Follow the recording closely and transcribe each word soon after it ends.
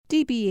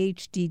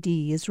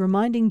DBHDD is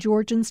reminding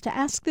Georgians to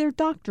ask their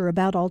doctor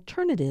about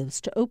alternatives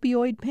to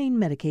opioid pain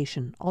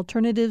medication.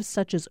 Alternatives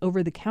such as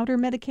over-the-counter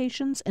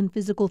medications and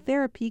physical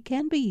therapy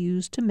can be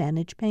used to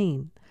manage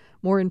pain.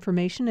 More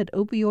information at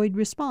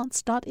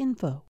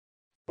opioidresponse.info.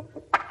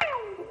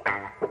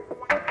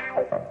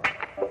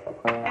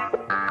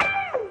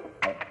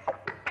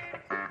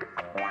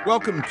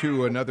 Welcome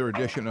to another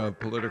edition of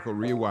Political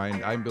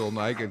Rewind. I'm Bill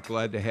Nigut,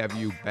 glad to have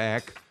you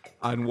back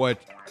on what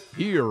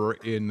here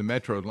in the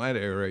Metro Atlanta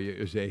area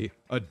is a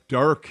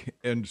dark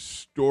and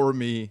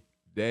stormy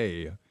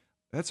day.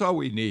 That's all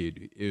we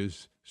need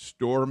is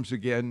storms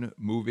again,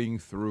 moving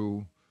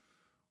through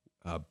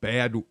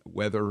bad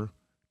weather.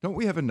 Don't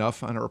we have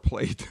enough on our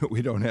plate that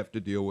we don't have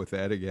to deal with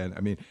that again?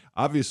 I mean,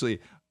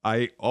 obviously,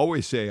 I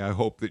always say I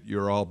hope that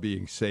you're all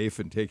being safe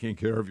and taking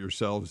care of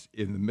yourselves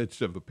in the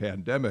midst of a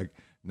pandemic.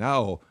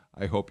 Now,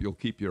 I hope you'll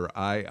keep your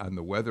eye on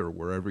the weather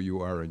wherever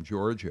you are in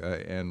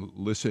Georgia and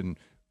listen.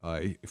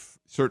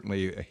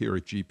 Certainly here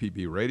at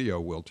GPB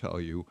Radio, we'll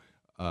tell you,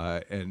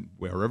 and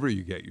wherever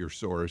you get your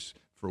source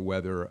for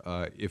weather,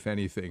 if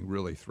anything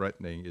really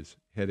threatening is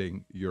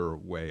heading your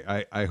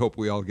way. I hope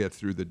we all get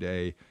through the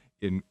day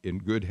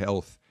in good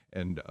health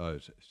and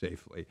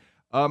safely.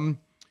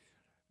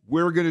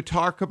 We're going to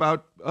talk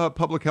about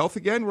public health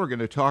again. We're going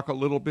to talk a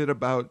little bit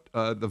about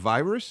the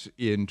virus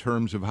in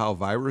terms of how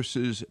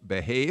viruses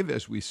behave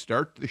as we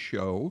start the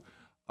show.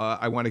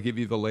 I want to give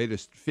you the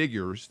latest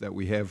figures that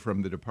we have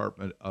from the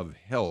Department of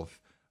Health.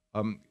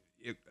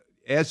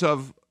 As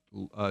of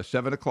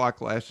 7 o'clock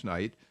last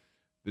night,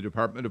 the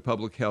Department of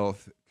Public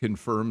Health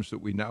confirms that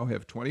we now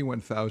have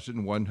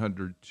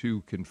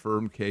 21,102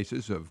 confirmed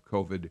cases of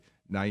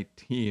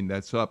COVID-19.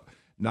 That's up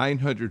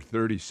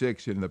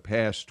 936 in the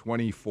past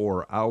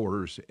 24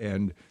 hours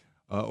and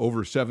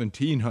over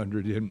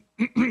 1,700 in,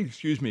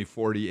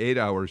 48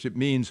 hours. It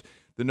means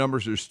the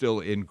numbers are still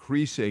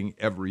increasing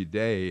every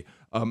day.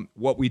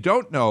 What we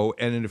don't know,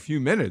 and in a few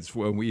minutes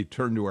when we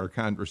turn to our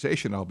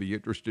conversation, I'll be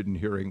interested in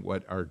hearing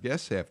what our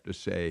guests have to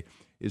say,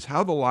 is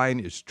how the line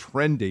is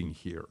trending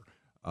here,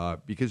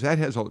 because that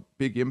has a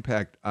big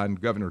impact on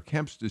Governor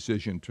Kemp's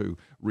decision to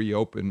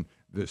reopen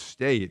the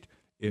state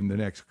in the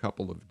next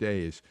couple of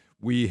days.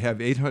 We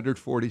have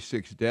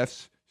 846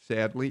 deaths,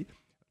 sadly,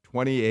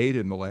 28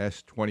 in the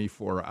last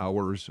 24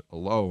 hours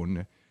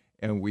alone.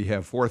 And we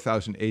have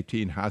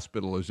 4,018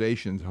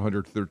 hospitalizations,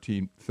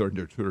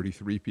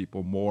 133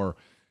 people more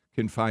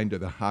confined to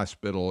the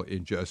hospital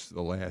in just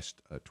the last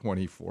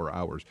 24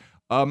 hours.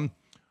 All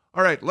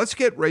right, let's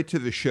get right to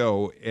the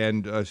show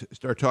and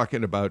start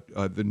talking about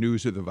the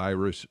news of the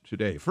virus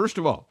today. First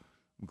of all,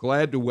 I'm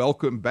glad to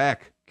welcome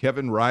back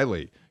Kevin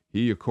Riley.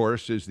 He, of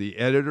course, is the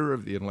editor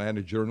of the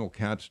Atlanta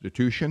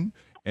Journal-Constitution.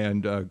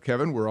 And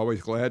Kevin, we're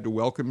always glad to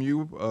welcome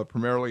you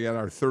primarily on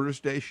our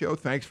Thursday show.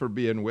 Thanks for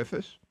being with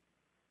us.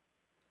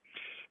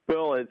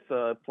 Bill, it's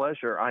a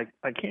pleasure. I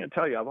can't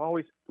tell you, I've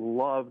always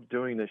loved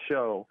doing the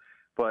show,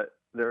 but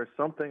there's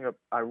something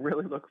I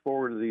really look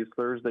forward to these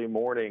Thursday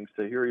mornings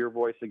to hear your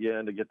voice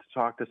again, to get to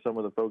talk to some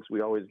of the folks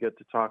we always get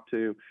to talk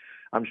to.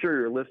 I'm sure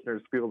your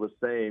listeners feel the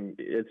same.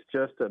 It's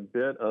just a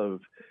bit of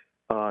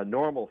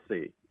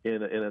normalcy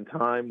in a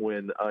time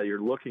when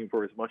you're looking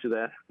for as much of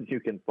that as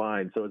you can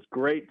find. So it's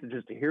great to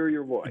just hear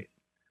your voice.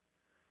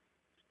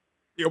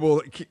 Yeah,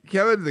 well,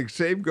 Kevin, the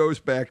same goes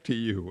back to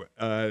you.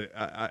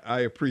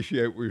 I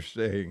appreciate what you're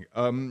saying.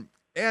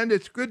 And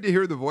it's good to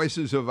hear the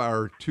voices of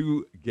our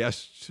two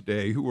guests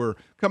today who are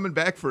coming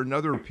back for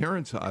another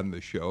appearance on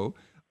the show.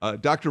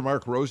 Dr.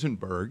 Mark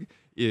Rosenberg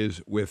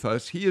is with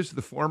us. He is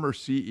the former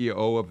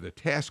CEO of the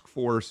Task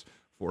Force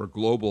for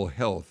Global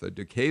Health, a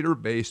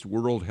Decatur-based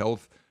World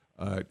Health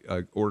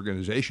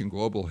organization,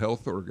 global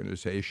health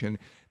organization.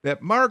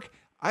 That, Mark,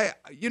 I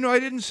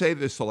didn't say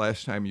this the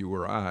last time you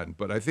were on,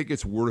 but I think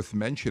it's worth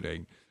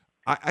mentioning.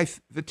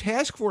 The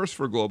Task Force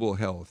for Global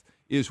Health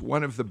is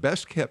one of the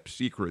best kept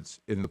secrets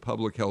in the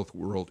public health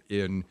world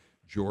in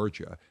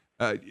Georgia.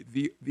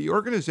 The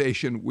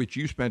organization, which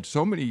you spent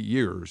so many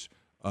years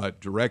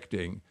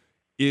directing,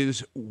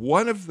 is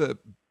one of the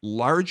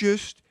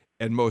largest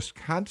and most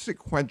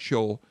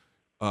consequential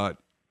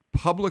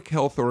public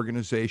health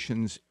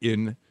organizations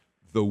in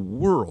the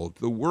world.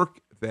 The work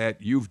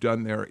that you've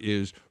done there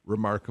is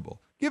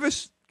remarkable. Give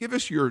us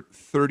your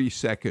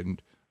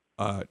 30-second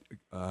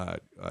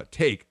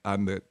take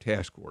on the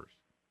task force.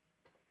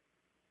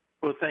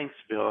 Well, thanks,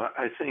 Bill.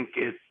 I think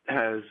it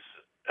has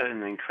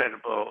an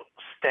incredible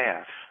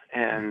staff,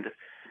 and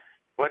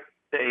what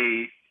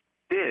they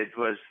did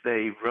was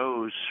they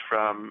rose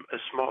from a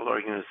small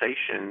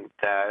organization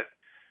that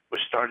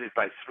was started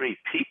by 3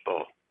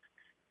 people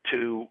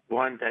to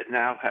one that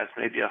now has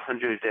maybe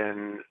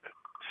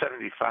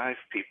 175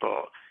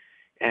 people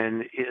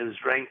and is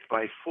ranked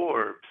by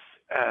Forbes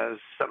as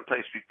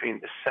someplace between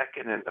the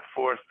 2nd and the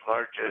 4th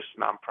largest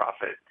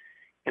nonprofit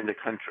in the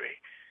country.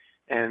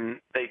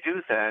 And they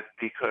do that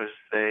because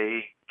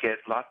they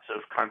get lots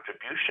of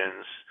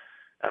contributions,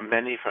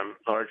 many from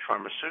large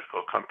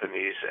pharmaceutical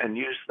companies, and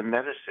use the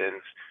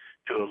medicines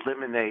to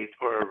eliminate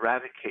or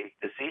eradicate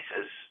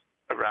diseases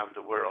around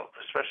the world,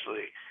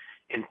 especially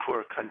in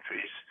poor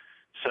countries.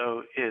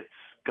 So it's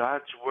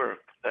God's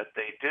work that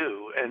they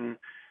do, and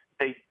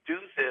they do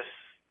this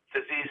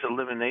disease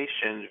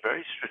elimination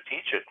very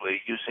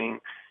strategically using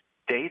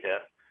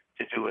data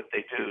to do what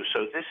they do.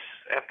 So this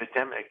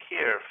epidemic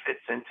here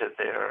fits into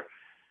their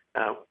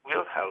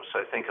wheelhouse.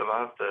 I think a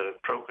lot of the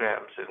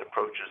programs and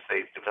approaches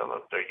they've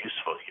developed are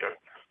useful here.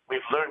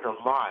 We've learned a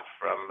lot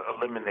from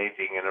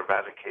eliminating and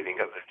eradicating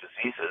other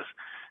diseases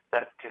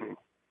that can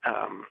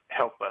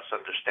help us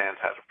understand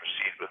how to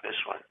proceed with this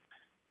one.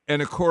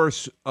 And of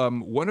course,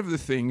 one of the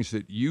things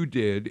that you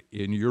did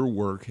in your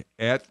work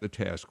at the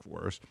task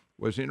force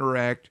was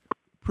interact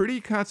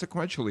pretty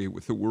consequentially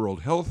with the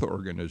World Health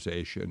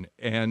Organization.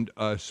 And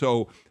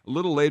so a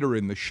little later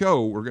in the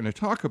show, we're going to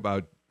talk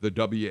about the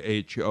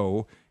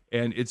WHO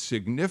and its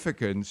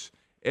significance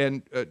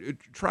and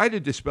try to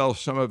dispel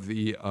some of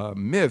the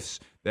myths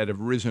that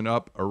have risen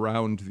up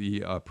around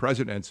the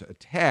president's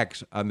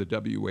attacks on the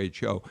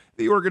WHO.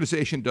 The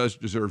organization does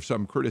deserve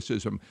some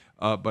criticism,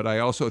 but I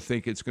also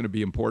think it's going to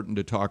be important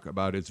to talk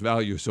about its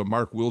values. So,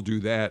 Mark, we'll do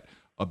that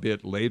a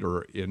bit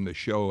later in the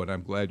show, and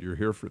I'm glad you're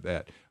here for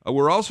that.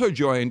 We're also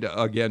joined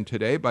again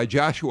today by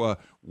Joshua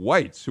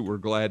Weitz, who we're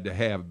glad to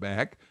have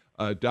back.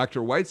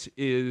 Dr. Weitz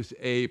is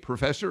a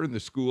professor in the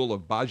School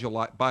of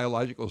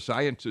Biological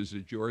Sciences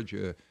at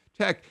Georgia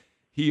Tech.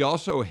 He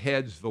also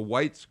heads the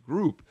Weitz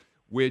Group,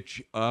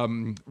 which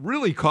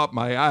really caught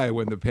my eye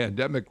when the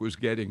pandemic was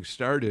getting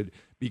started,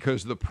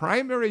 because the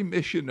primary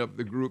mission of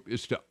the group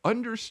is to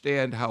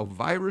understand how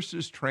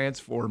viruses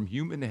transform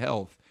human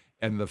health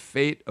and the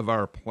fate of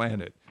our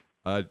planet.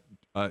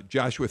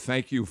 Joshua,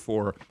 thank you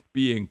for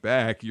being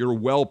back. You're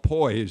well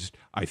poised,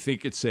 I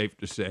think it's safe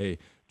to say,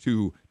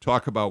 to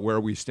talk about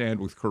where we stand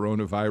with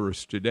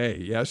coronavirus today,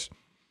 yes?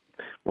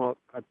 Well,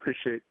 I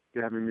appreciate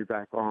you having me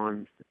back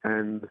on.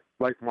 And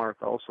like Mark,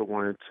 I also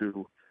wanted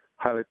to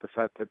highlight the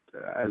fact that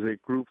as a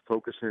group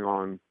focusing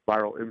on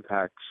viral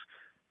impacts,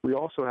 we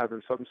also have,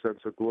 in some sense,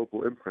 a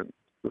global imprint.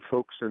 The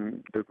folks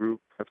in the group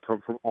have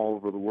come from all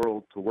over the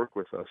world to work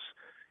with us.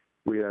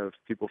 We have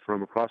people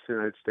from across the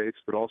United States,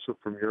 but also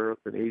from Europe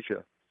and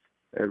Asia.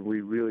 And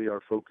we really are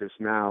focused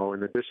now,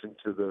 in addition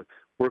to the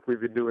work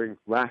we've been doing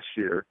last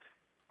year,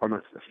 on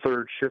a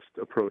third shift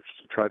approach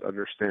to try to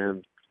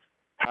understand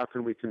how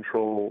can we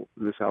control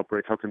this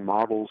outbreak, how can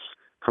models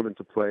come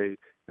into play,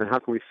 and how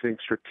can we think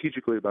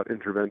strategically about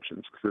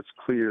interventions? Because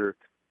it's clear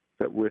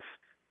that with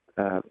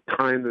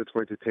time that it's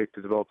going to take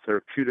to develop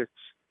therapeutics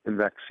and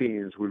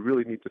vaccines, we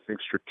really need to think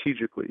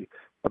strategically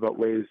about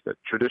ways that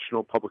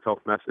traditional public health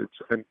methods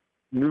and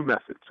new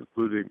methods,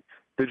 including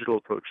digital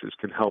approaches,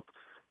 can help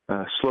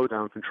slow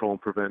down, control,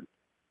 and prevent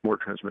more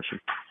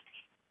transmission.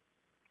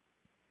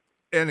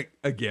 And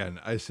again,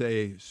 I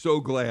say,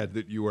 so glad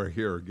that you are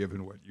here,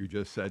 given what you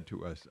just said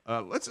to us.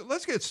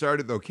 Let's get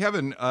started, though.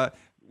 Kevin, I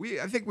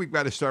think we've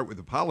got to start with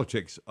the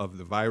politics of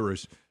the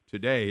virus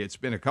today. It's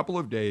been a couple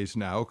of days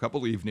now, a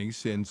couple evenings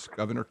since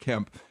Governor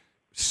Kemp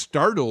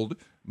startled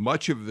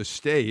much of the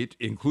state,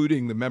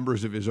 including the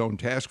members of his own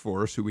task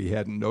force, who he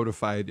hadn't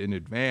notified in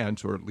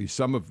advance, or at least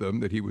some of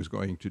them, that he was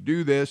going to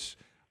do this.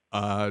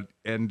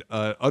 And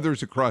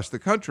others across the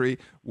country,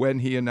 when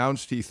he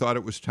announced he thought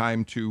it was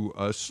time to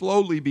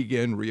slowly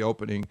begin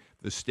reopening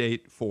the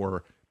state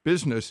for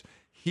business.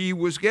 He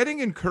was getting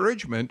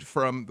encouragement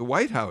from the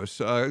White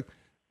House.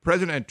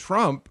 President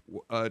Trump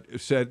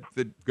said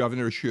that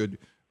governors should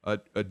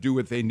do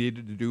what they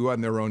needed to do on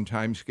their own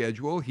time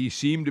schedule. He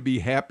seemed to be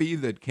happy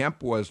that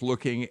Kemp was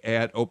looking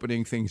at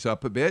opening things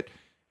up a bit.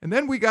 And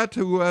then we got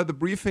to the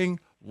briefing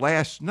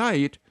last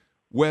night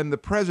when the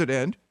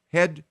president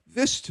had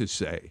this to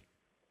say.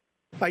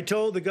 I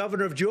told the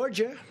governor of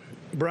Georgia,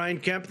 Brian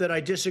Kemp, that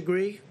I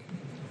disagree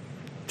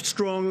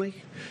strongly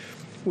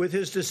with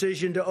his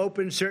decision to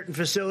open certain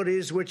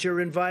facilities which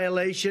are in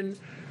violation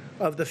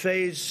of the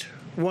Phase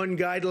 1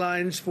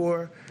 guidelines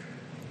for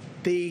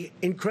the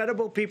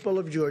incredible people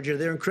of Georgia.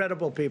 They're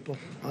incredible people.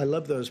 I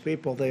love those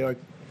people. They're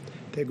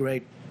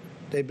great.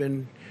 They've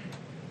been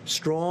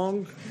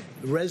strong,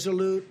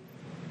 resolute,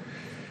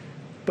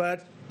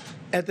 but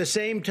at the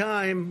same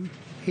time,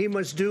 he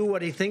must do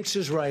what he thinks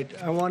is right.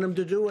 I want him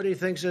to do what he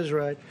thinks is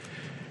right.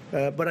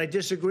 But I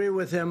disagree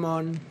with him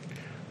on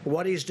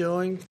what he's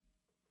doing.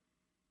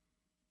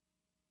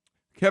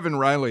 Kevin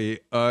Riley,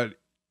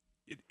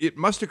 it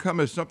must have come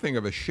as something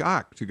of a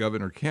shock to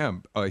Governor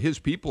Kemp. His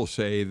people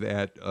say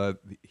that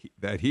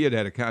that he had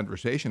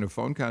a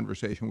phone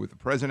conversation with the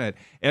president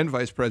and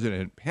Vice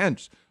President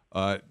Pence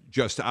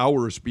just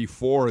hours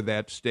before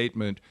that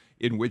statement,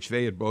 in which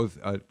they had both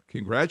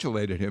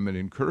congratulated him and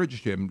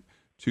encouraged him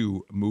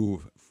to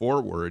move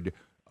forward.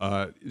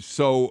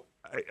 So,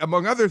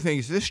 among other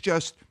things, this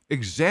just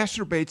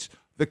exacerbates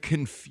the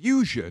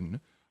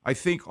confusion I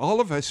think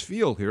all of us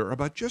feel here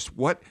about just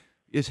what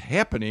is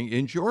happening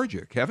in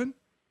Georgia. Kevin?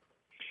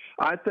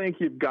 I think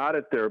you've got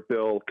it there,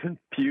 Bill.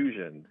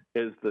 Confusion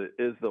is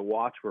the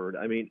watchword.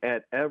 I mean,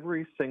 at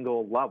every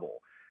single level,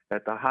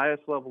 at the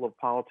highest level of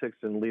politics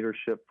and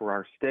leadership for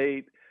our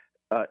state,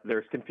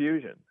 there's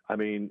confusion. I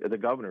mean, the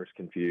governor's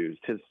confused.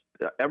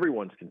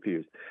 Everyone's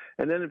confused.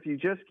 And then if you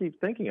just keep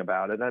thinking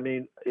about it, I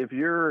mean, if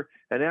you're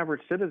an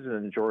average citizen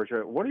in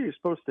Georgia, what are you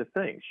supposed to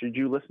think? Should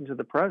you listen to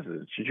the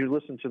president? Should you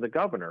listen to the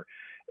governor?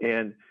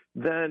 And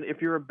then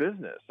if you're a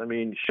business, I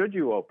mean, should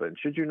you open?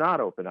 Should you not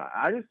open?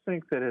 I just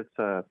think that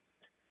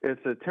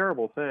it's a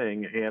terrible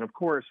thing. And of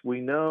course, we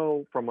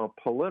know from a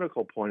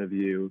political point of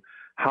view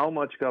how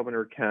much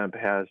Governor Kemp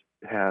has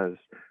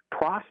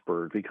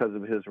prospered because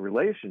of his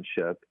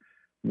relationship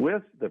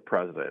with the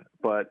president.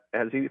 But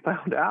as he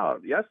found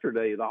out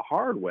yesterday the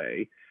hard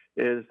way,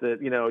 is that,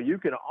 you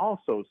can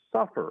also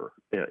suffer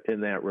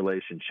in that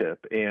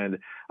relationship. And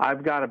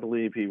I've got to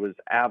believe he was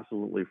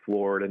absolutely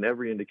floored. And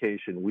every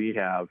indication we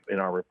have in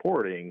our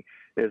reporting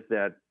is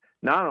that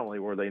not only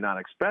were they not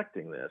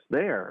expecting this,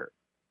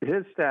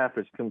 his staff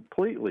is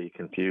completely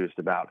confused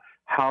about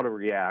how to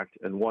react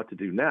and what to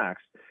do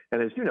next.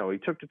 And as you know, he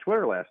took to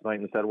Twitter last night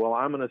and said, well,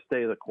 I'm going to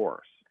stay the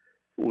course,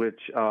 which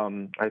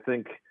I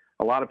think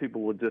a lot of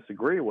people would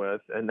disagree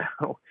with. And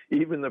now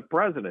even the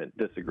president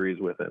disagrees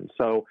with him.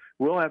 So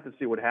we'll have to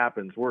see what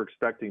happens. We're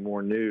expecting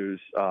more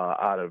news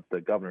out of the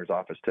governor's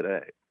office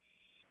today.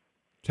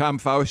 Tom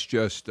Faust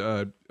just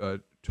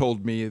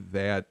told me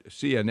that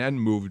CNN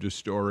moved a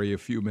story a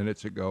few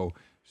minutes ago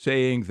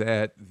saying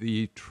that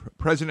the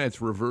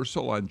president's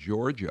reversal on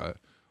Georgia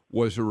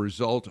was a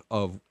result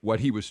of what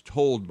he was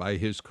told by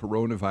his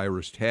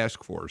coronavirus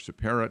task force.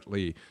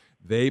 Apparently,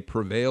 they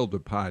prevailed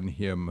upon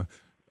him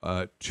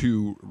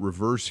to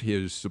reverse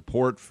his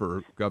support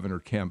for Governor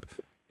Kemp,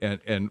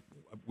 and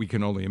we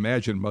can only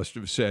imagine must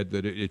have said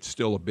that it's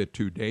still a bit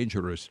too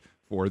dangerous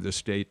for the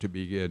state to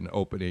begin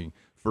opening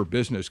for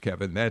business.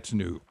 Kevin, that's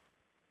new.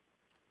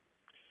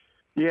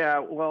 Yeah,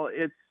 well,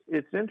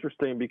 it's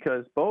interesting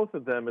because both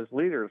of them as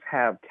leaders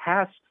have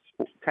task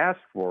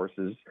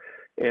forces,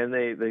 and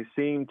they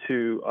seem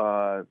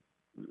to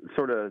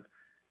sort of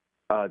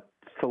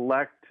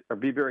select or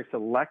be very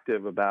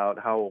selective about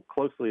how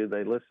closely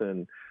they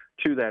listen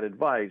to that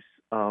advice.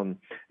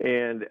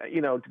 And,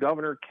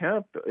 Governor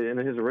Kemp, in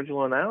his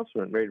original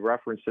announcement, made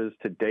references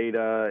to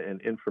data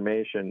and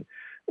information.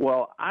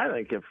 Well, I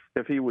think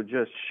if he would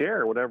just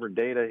share whatever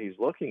data he's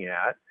looking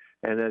at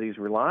and that he's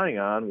relying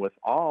on with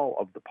all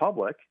of the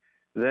public,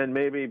 then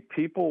maybe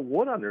people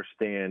would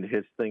understand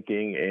his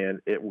thinking and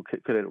it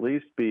could at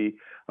least be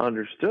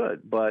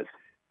understood. But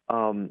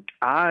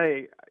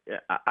I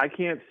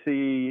can't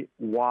see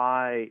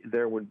why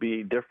there would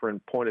be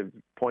different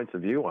points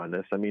of view on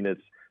this. I mean,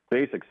 it's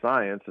basic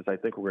science, as I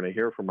think we're going to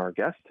hear from our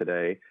guest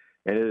today,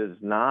 and it is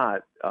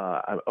not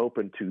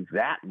open to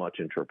that much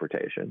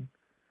interpretation.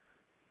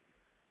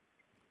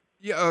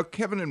 Yeah,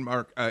 Kevin and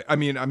Mark,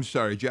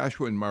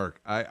 Joshua and Mark,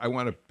 I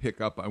want to pick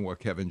up on what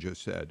Kevin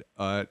just said.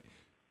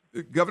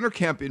 Governor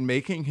Kemp, in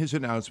making his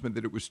announcement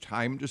that it was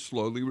time to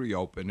slowly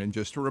reopen, and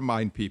just to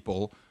remind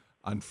people,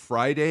 on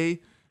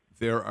Friday,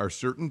 there are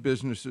certain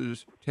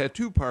businesses,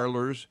 tattoo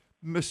parlors,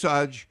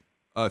 massage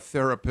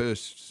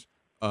therapists,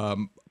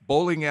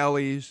 bowling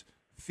alleys,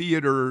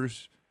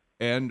 theaters,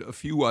 and a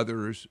few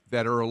others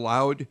that are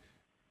allowed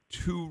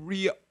to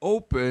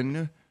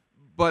reopen,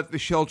 but the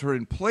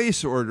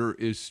shelter-in-place order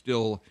is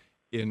still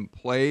in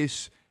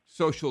place.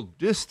 Social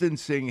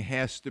distancing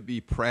has to be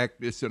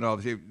practiced, and all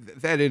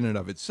that in and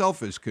of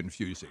itself is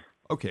confusing.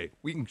 Okay,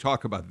 we can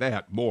talk about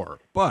that more.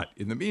 But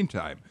in the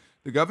meantime,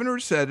 the governor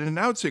said in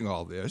announcing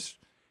all this,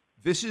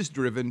 this is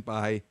driven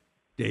by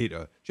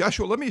data.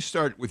 Joshua, let me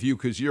start with you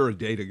because you're a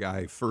data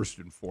guy first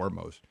and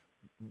foremost.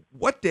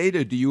 What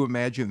data do you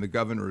imagine the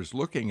governor is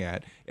looking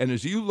at? And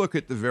as you look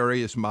at the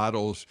various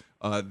models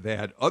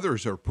that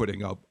others are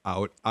putting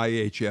out,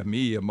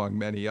 IHME among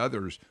many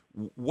others,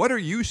 what are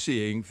you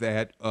seeing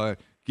that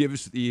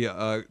gives the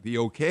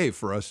okay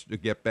for us to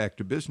get back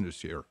to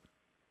business here?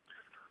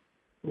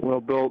 Well,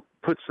 Bill,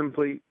 put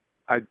simply,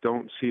 I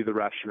don't see the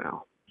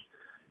rationale.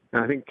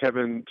 And I think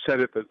Kevin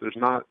said it, that there's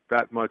not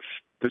that much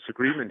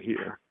disagreement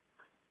here.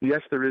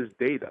 Yes, there is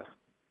data,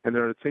 and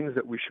there are things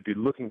that we should be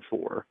looking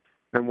for.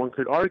 And one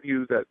could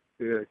argue that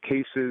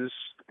cases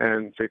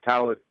and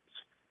fatalities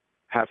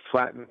have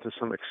flattened to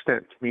some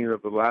extent, meaning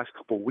of the last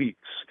couple of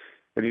weeks.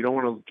 And you don't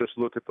want to just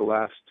look at the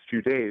last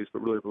few days,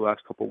 but really the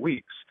last couple of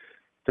weeks.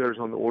 There's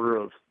on the order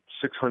of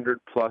 600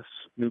 plus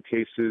new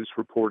cases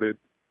reported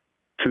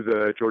to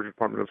the Georgia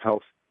Department of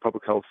Health,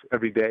 Public Health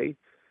every day,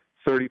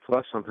 30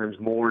 plus, sometimes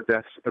more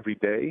deaths every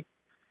day.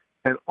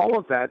 And all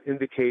of that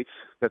indicates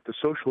that the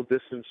social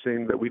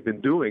distancing that we've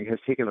been doing has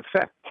taken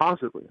effect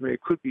positively. I mean,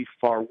 it could be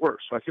far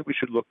worse. So I think we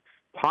should look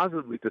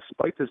positively,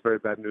 despite this very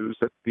bad news,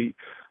 that the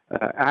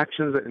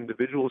actions that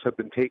individuals have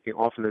been taking,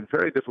 often in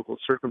very difficult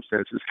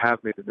circumstances,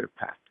 have made an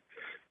impact.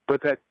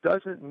 But that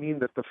doesn't mean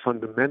that the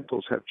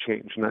fundamentals have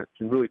changed, and that's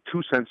in really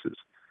two senses.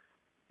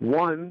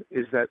 One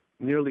is that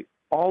nearly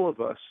all of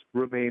us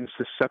remain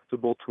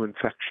susceptible to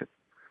infection.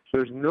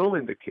 There's no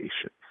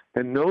indication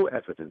and no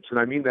evidence, and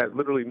I mean that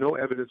literally no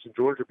evidence in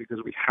Georgia because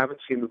we haven't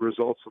seen the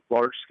results of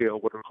large-scale,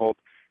 what are called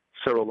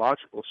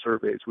serological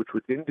surveys, which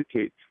would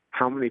indicate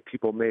how many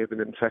people may have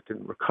been infected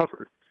and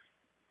recovered.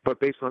 But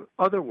based on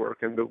other work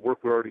and the work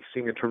we're already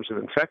seeing in terms of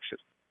infection,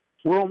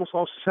 we're almost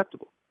all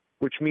susceptible,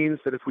 which means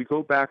that if we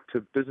go back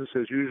to business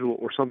as usual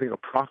or something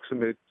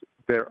approximate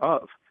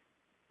thereof,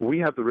 we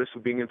have the risk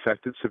of being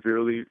infected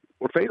severely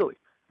or fatally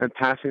and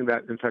passing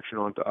that infection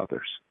on to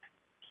others.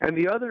 And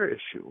the other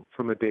issue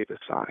from a data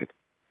side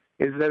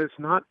is that it's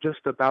not just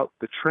about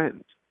the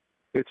trend.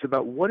 It's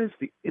about what is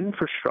the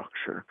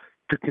infrastructure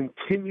to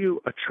continue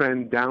a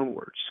trend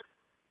downwards.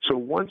 So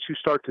once you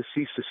start to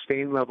see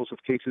sustained levels of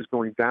cases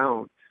going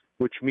down,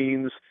 which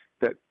means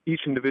that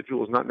each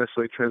individual is not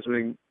necessarily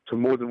transmitting to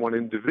more than one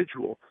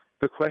individual,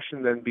 the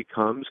question then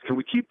becomes, can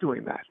we keep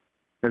doing that?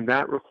 And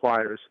that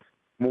requires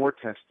more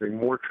testing,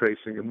 more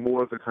tracing, and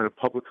more of the kind of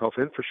public health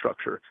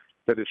infrastructure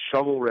that is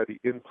shovel-ready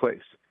in place.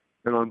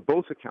 And on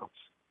both accounts,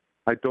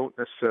 I don't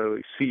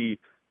necessarily see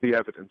the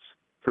evidence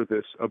for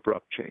this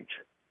abrupt change.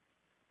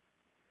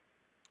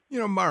 You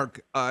know,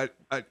 Mark, a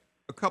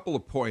couple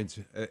of points,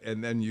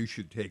 and then you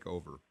should take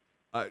over.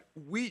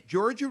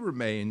 Georgia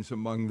remains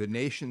among the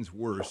nation's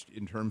worst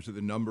in terms of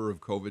the number of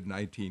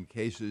COVID-19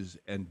 cases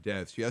and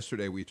deaths.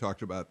 Yesterday, we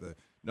talked about the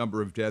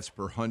number of deaths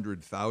per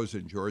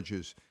 100,000.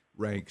 Georgia's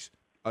ranks,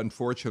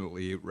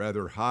 unfortunately,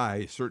 rather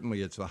high.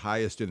 Certainly, it's the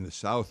highest in the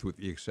South, with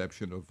the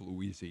exception of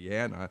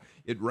Louisiana.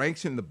 It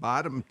ranks in the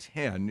bottom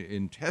 10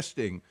 in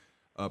testing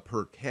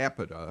per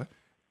capita.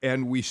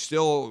 And we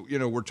still,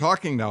 we're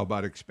talking now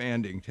about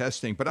expanding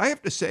testing. But I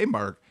have to say,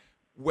 Mark,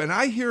 when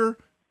I hear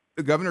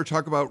the governor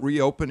talk about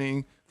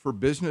reopening for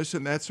business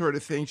and that sort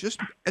of thing, just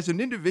as an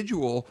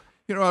individual,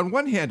 on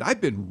one hand, I've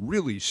been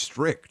really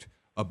strict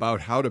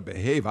about how to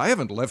behave. I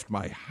haven't left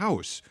my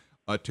house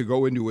to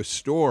go into a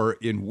store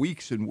in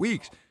weeks and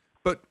weeks.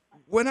 But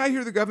when I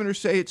hear the governor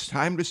say it's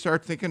time to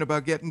start thinking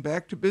about getting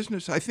back to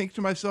business, I think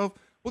to myself,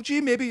 well,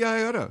 gee, maybe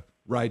I ought to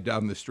ride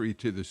down the street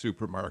to the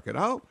supermarket.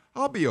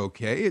 I'll be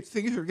okay.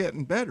 Things are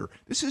getting better.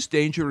 This is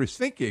dangerous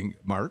thinking,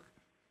 Mark.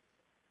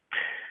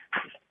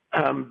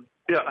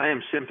 I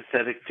am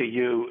sympathetic to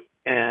you,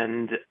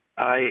 and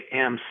I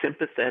am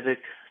sympathetic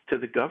to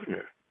the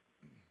governor.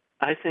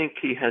 I think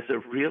he has a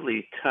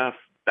really tough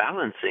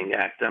balancing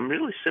act. I'm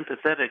really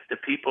sympathetic to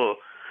people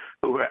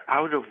who are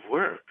out of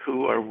work,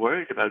 who are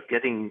worried about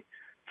getting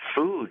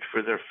food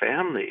for their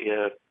family,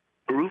 a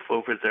roof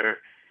over their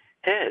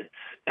heads,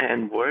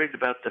 and worried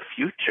about the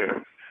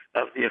future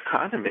of the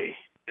economy.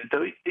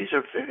 These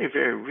are very,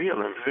 very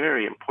real and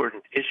very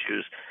important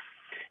issues.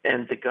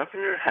 And the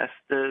governor has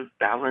to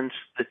balance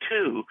the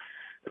two.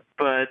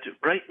 But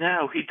right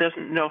now, he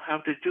doesn't know how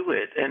to do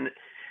it. And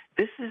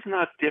this is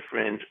not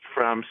different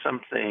from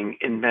something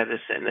in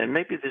medicine. And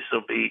maybe this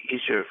will be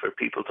easier for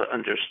people to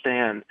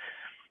understand.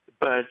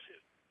 But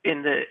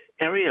in the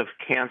area of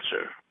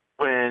cancer,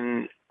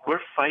 when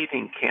we're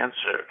fighting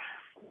cancer,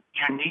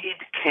 you need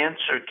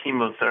cancer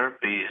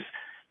chemotherapies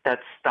that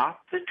stop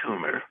the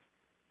tumor.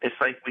 It's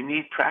like we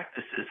need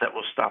practices that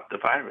will stop the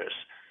virus.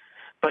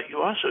 But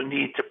you also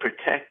need to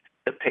protect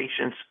the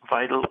patient's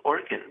vital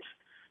organs.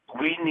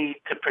 We need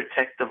to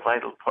protect the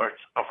vital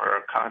parts of our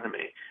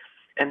economy.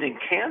 And in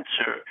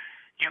cancer,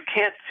 you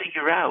can't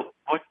figure out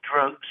what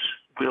drugs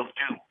will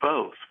do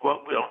both,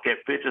 what will get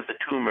rid of the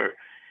tumor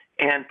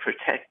and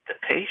protect the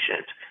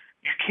patient.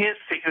 You can't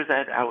figure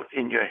that out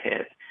in your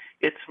head.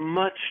 It's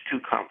much too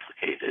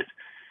complicated.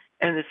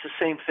 And it's the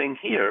same thing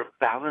here,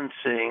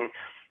 balancing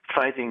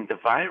fighting the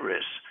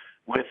virus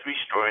with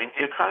restoring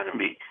the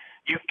economy.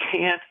 You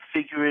can't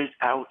figure it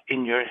out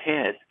in your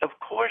head. Of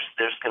course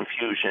there's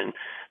confusion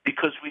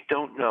because we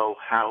don't know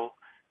how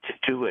to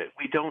do it.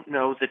 We don't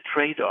know the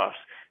trade-offs.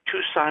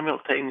 Two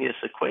simultaneous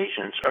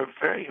equations are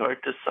very hard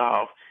to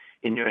solve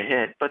in your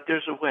head, but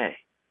there's a way.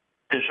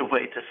 There's a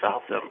way to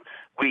solve them.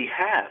 We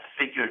have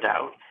figured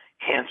out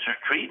cancer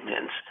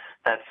treatments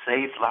that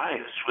save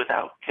lives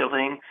without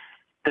killing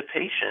the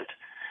patient.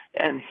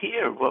 And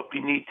here what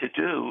we need to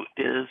do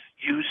is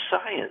use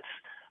science.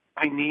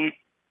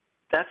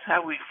 That's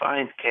how we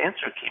find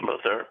cancer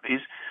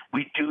chemotherapies.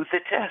 We do the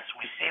tests.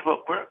 We see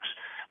what works.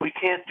 We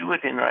can't do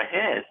it in our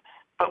head,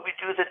 but we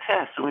do the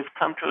tests, and we've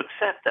come to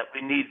accept that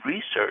we need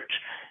research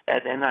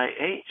at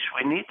NIH.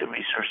 We need the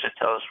research to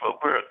tell us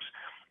what works.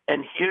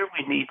 And here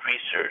we need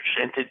research.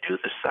 And to do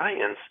the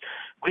science,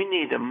 we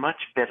need a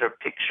much better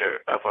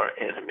picture of our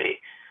enemy,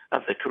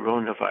 of the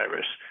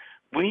coronavirus.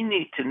 We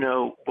need to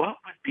know what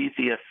would be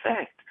the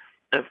effect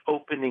of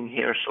opening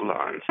hair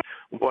salons.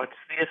 What's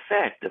the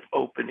effect of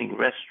opening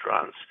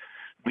restaurants?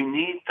 We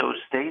need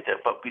those data,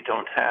 but we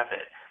don't have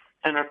it.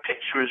 And our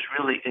picture is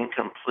really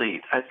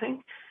incomplete. I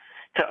think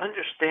to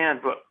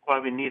understand why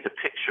we need a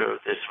picture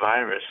of this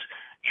virus,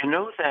 you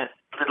know that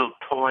little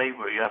toy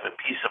where you have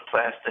a piece of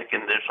plastic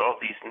and there's all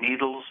these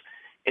needles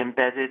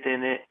embedded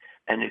in it,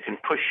 and you can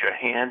push your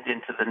hand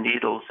into the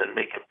needles and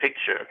make a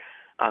picture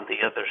on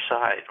the other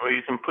side, or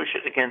you can push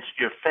it against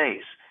your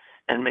face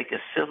and make a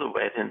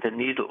silhouette in the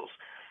needles.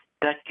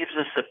 That gives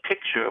us a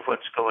picture of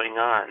what's going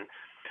on.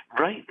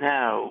 Right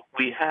now,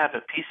 we have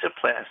a piece of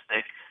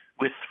plastic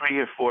with 3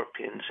 or 4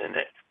 pins in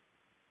it.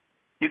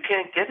 You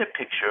can't get a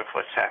picture of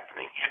what's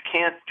happening. You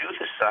can't do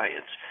the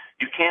science.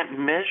 You can't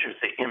measure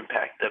the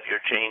impact of your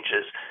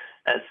changes.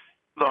 as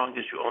long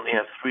as you only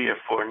have 3 or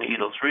 4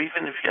 needles, or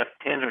even if you have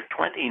 10 or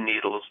 20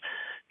 needles,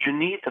 you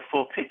need the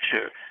full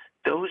picture.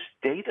 Those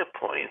data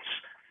points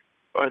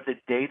are the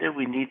data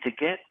we need to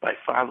get by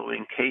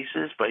following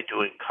cases, by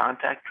doing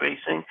contact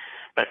tracing,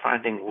 by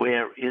finding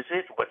where is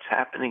it, what's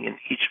happening in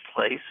each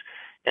place,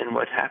 and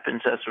what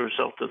happens as a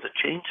result of the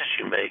changes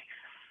you make.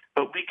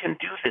 But we can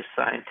do this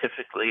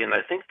scientifically, and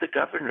I think the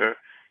governor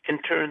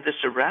can turn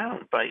this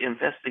around by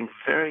investing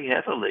very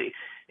heavily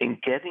in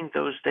getting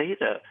those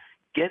data,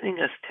 getting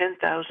us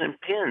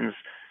 10,000 pins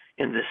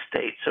in the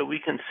state so we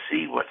can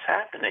see what's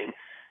happening,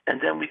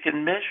 and then we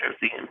can measure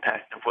the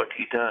impact of what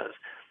he does.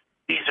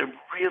 These are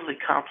really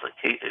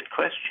complicated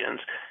questions,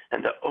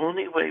 and the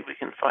only way we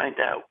can find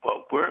out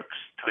what works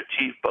to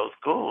achieve both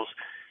goals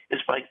is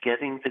by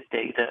getting the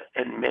data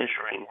and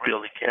measuring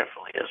really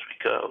carefully as we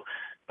go.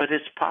 But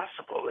it's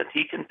possible, and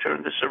he can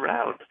turn this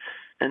around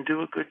and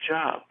do a good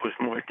job with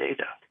more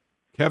data.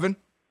 Kevin?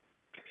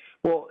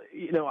 Well,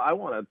 I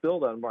want to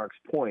build on Mark's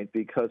point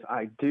because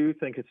I do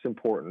think it's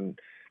important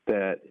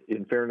that,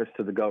 in fairness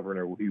to the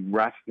governor, we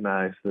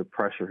recognize the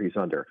pressure he's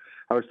under.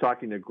 I was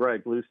talking to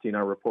Greg Bluestein,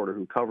 our reporter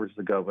who covers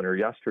the governor,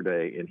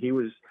 yesterday, and he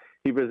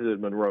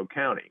visited Monroe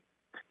County,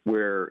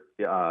 where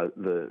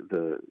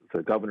the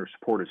governor's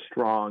support is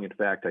strong. In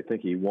fact, I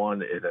think he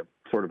won at a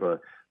sort of a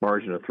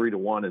margin of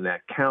 3-1 in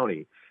that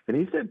county. And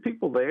he said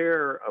people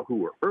there who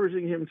were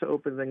urging him to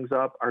open things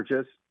up are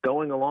just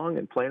going along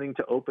and planning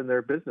to open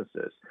their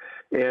businesses.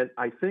 And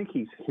I think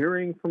he's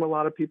hearing from a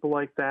lot of people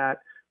like that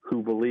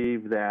who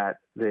believe that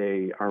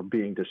they are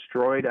being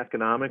destroyed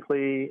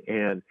economically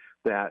and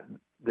that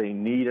they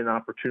need an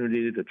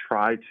opportunity to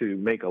try to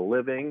make a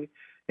living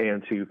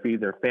and to feed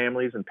their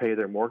families and pay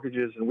their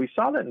mortgages. And we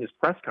saw that in his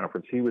press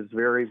conference. He was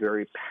very,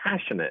 very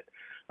passionate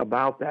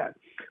about that.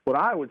 What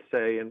I would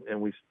say,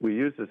 and we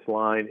used this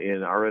line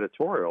in our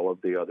editorial of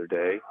the other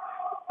day,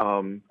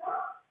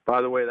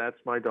 by the way, that's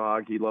my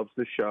dog. He loves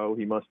the show.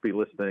 He must be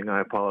listening.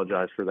 I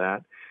apologize for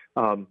that.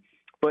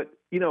 But,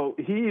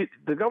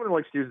 the governor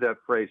likes to use that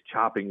phrase,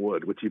 chopping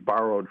wood, which he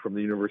borrowed from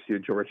the University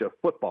of Georgia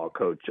football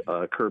coach,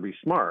 Kirby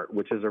Smart,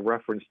 which is a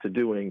reference to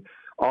doing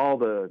all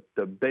the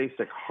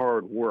basic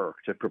hard work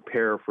to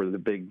prepare for the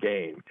big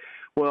game.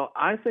 Well,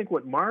 I think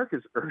what Mark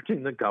is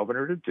urging the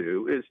governor to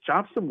do is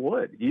chop some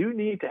wood. You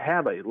need to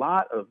have a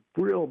lot of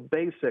real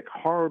basic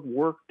hard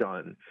work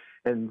done,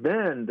 and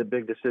then the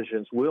big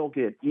decisions will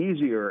get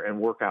easier and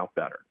work out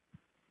better.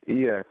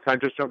 Yeah, can I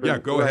just jump in? Yeah,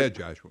 go ahead,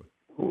 Joshua.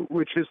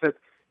 Which is that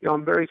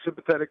I'm very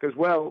sympathetic as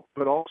well,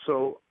 but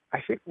also I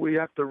think we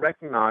have to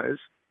recognize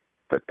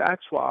that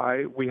that's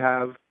why we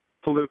have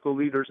political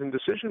leaders and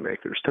decision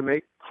makers to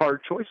make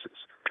hard choices.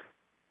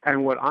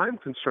 And what I'm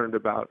concerned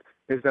about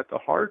is that the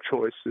hard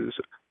choices,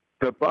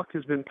 the buck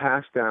has been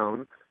passed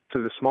down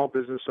to the small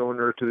business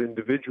owner, to the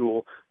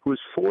individual who is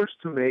forced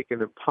to make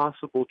an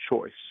impossible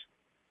choice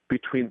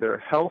between their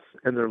health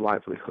and their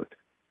livelihood.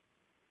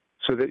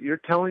 So that you're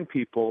telling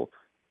people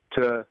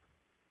to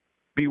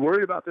be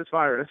worried about this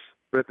virus,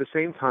 but at the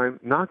same time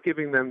not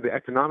giving them the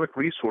economic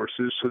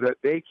resources so that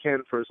they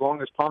can, for as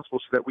long as possible,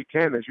 so that we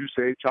can, as you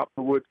say, chop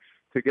the wood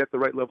to get the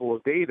right level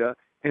of data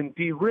and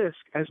de-risk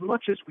as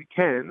much as we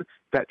can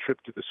that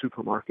trip to the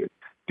supermarket.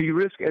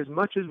 De-risk as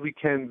much as we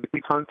can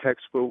the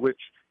context for which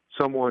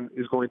someone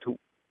is going to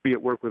be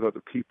at work with other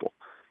people.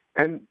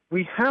 And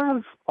we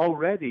have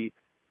already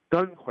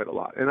done quite a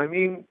lot. And I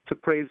mean to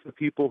praise the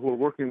people who are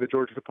working in the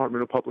Georgia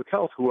Department of Public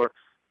Health who are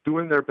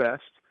doing their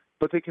best,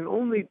 but they can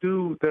only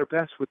do their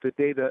best with the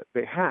data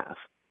they have.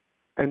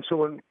 And so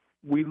when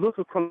we look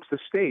across the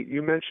state,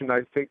 you mentioned,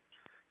 I think,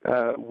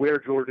 where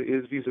Georgia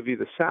is vis-a-vis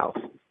the South,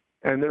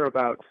 and there are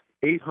about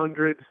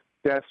 800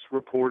 deaths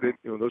reported.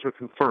 Those are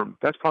confirmed.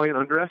 That's probably an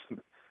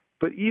underestimate.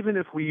 But even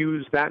if we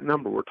use that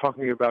number, we're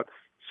talking about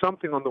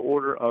something on the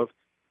order of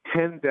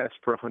 10 deaths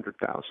per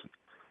 100,000.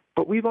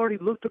 But we've already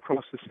looked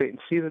across the state and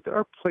see that there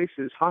are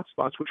places,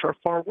 hotspots, which are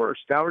far worse.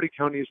 Dougherty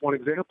County is one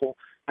example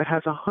that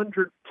has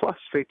 100-plus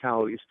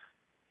fatalities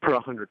per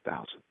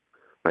 100,000.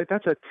 Right?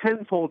 That's a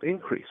tenfold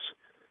increase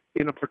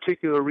in a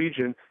particular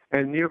region,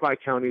 and nearby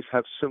counties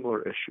have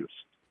similar issues.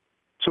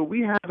 So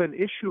we have an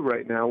issue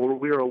right now where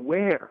we're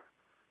aware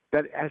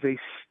that as a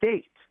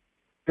state,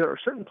 there are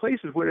certain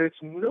places where it's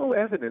no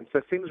evidence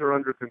that things are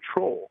under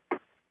control,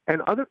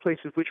 and other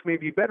places which may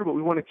be better, but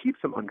we want to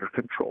keep them under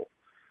control.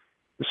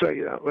 So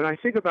when I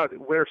think about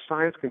where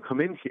science can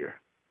come in here,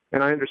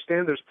 and I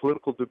understand there's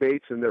political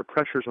debates and there are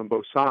pressures on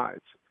both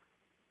sides,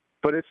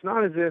 but it's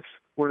not as if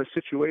we're in a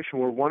situation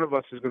where one of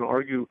us is going to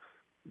argue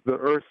the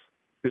earth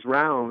is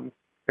round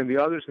and the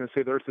other is going to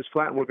say the earth is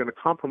flat and we're going to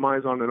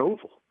compromise on an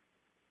oval.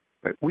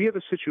 Right? We have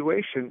a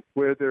situation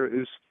where there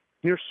is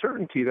near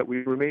certainty that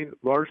we remain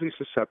largely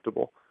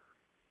susceptible,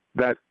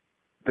 that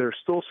there are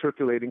still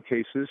circulating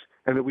cases,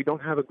 and that we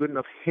don't have a good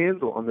enough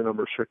handle on the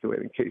number of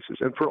circulating cases.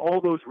 And for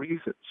all those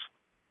reasons,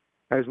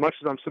 as much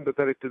as I'm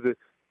sympathetic to the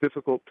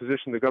difficult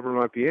position the government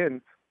might be in,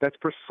 that's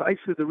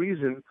precisely the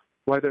reason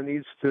why there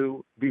needs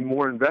to be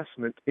more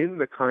investment in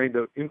the kind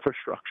of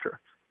infrastructure,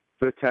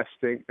 the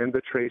testing and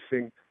the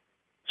tracing,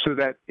 so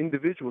that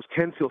individuals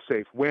can feel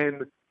safe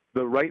when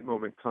the right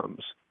moment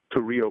comes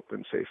to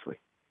reopen safely.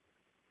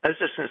 I was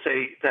just going to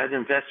say that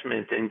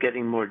investment in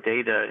getting more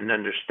data and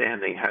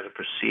understanding how to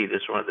proceed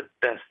is one of the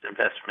best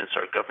investments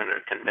our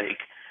governor can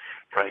make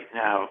right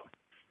now.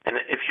 And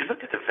if you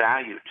look at the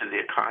value to the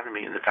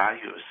economy and the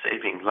value of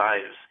saving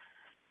lives,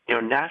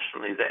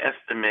 nationally, the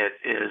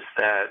estimate is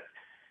that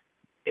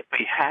if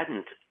we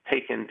hadn't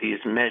taken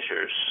these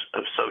measures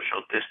of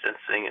social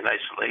distancing and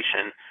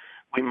isolation,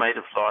 we might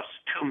have lost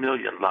 2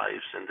 million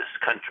lives in this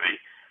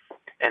country.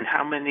 And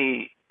how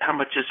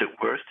much is it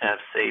worth to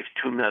have saved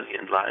 2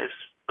 million lives?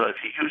 Well, if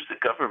you use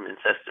the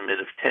government's estimate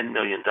of $10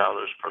 million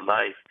per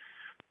life,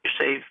 you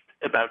saved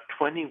about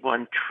 $21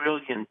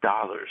 trillion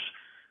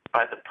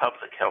by the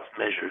public health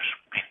measures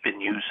we've been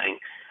using.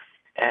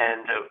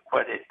 And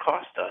what it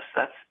cost us,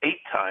 that's 8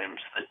 times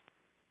the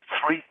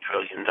 $3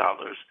 trillion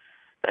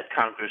that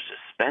Congress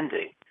is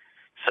spending.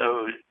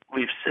 So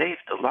we've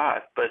saved a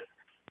lot, but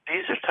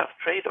these are tough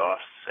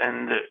trade-offs,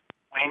 and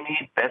we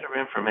need better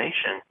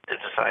information to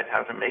decide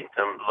how to make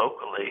them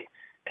locally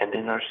and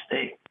in our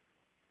state.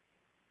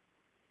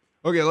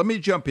 Okay, let me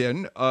jump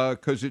in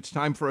because it's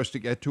time for us to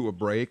get to a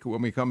break.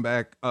 When we come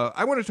back,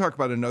 I want to talk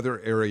about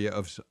another area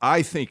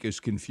I think is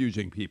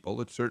confusing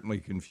people. It's certainly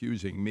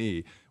confusing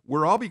me.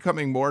 We're all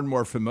becoming more and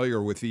more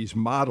familiar with these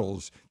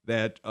models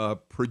that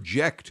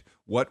project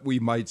what we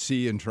might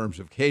see in terms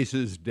of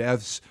cases,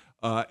 deaths,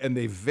 and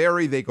they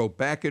vary. They go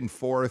back and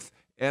forth.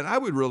 And I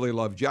would really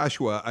love,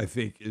 Joshua, I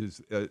think,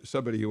 is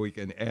somebody we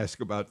can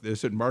ask about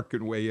this, and Mark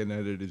can weigh in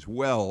on it as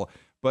well.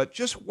 But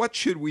just what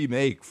should we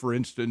make, for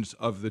instance,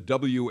 of the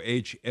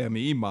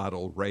WHME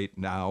model right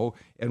now,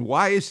 and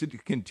why is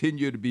it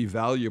continue to be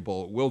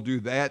valuable? We'll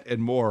do that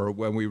and more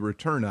when we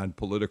return on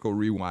Political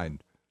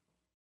Rewind.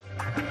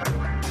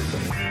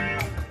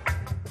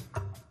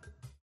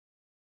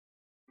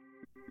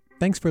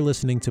 Thanks for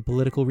listening to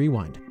Political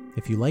Rewind.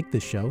 If you like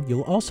this show,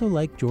 you'll also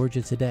like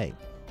Georgia Today.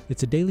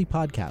 It's a daily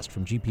podcast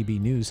from GPB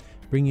News,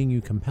 bringing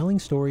you compelling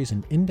stories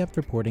and in-depth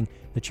reporting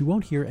that you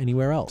won't hear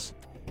anywhere else.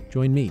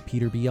 Join me,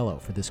 Peter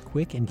Biello, for this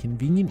quick and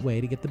convenient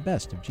way to get the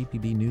best of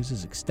GPB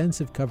News'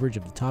 extensive coverage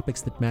of the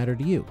topics that matter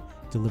to you,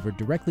 delivered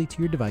directly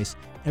to your device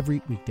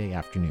every weekday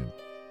afternoon.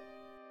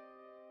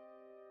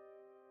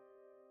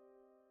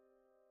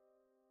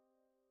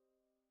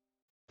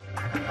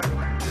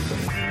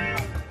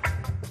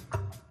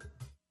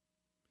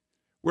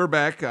 We're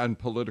back on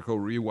Political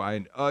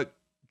Rewind.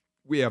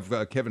 We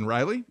have Kevin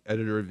Riley,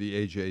 editor of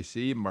the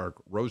AJC, Mark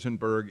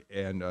Rosenberg,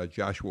 and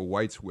Joshua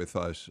Weitz with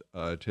us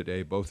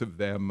today. Both of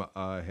them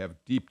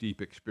have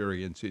deep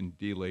experience in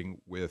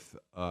dealing with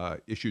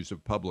issues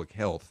of public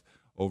health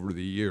over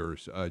the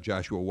years.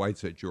 Joshua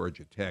Weitz at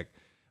Georgia Tech,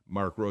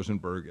 Mark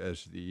Rosenberg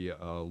as the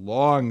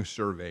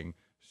long-serving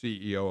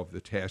CEO of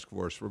the Task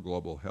Force for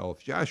Global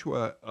Health.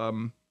 Joshua,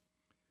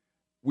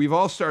 we've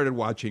all started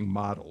watching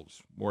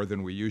models more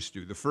than we used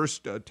to. The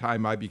first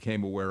time I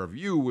became aware of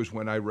you was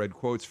when I read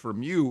quotes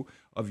from you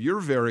of your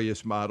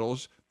various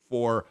models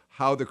for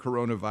how the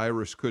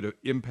coronavirus could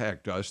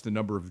impact us, the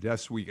number of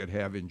deaths we could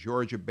have in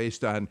Georgia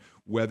based on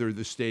whether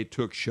the state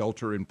took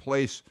shelter in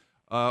place,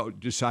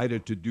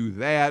 decided to do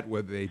that,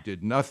 whether they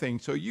did nothing.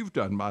 So you've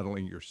done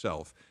modeling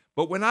yourself.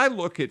 But when I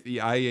look at the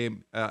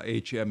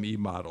IHME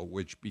model,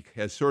 which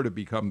has sort of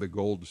become the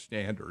gold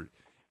standard,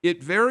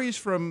 it varies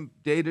from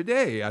day to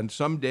day. On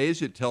some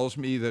days, it tells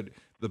me that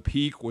the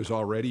peak was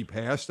already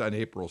passed on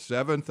April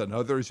 7th. On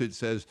others, it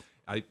says,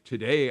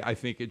 today, I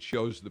think it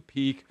shows the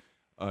peak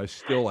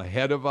still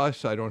ahead of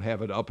us. I don't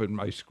have it up in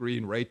my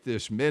screen right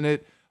this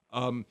minute.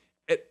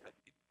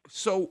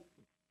 So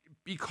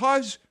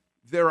because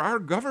there are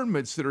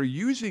governments that are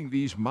using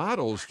these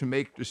models to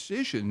make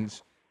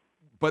decisions,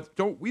 but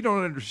we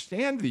don't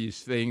understand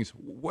these things,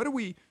 what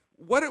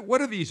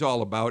are these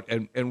all about,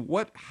 and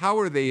how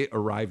are they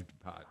arrived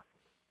upon?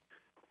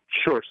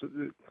 Sure. So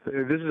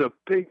this is a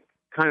big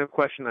kind of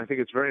question. I think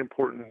it's very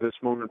important in this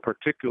moment,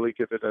 particularly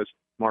given, as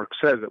Mark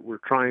said, that we're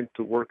trying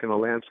to work in a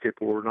landscape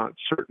where we're not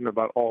certain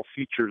about all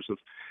features of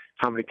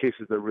how many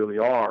cases there really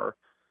are,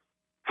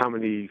 how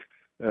many,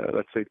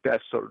 let's say,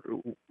 deaths are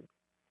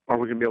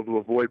we going to be able to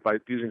avoid by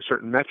using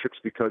certain metrics,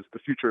 because the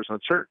future is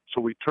uncertain.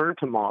 So we turn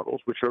to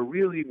models which are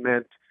really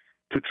meant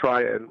to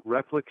try and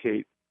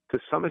replicate, to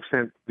some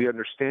extent, the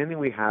understanding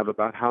we have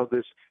about how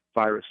this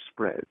virus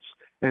spreads,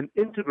 and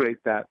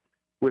integrate that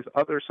with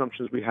other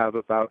assumptions we have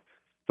about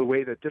the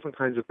way that different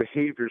kinds of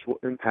behaviors will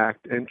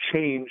impact and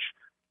change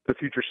the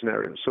future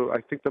scenarios. So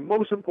I think the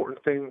most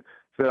important thing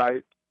that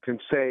I can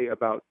say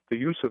about the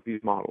use of these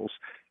models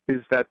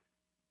is that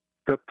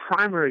the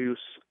primary use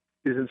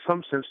is in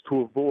some sense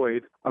to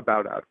avoid a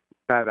bad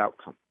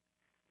outcome,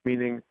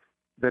 meaning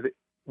that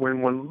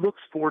when one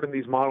looks forward in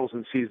these models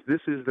and sees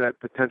this is that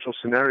potential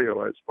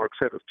scenario, as Mark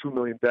said, of 2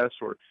 million deaths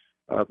or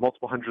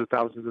multiple hundreds of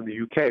thousands in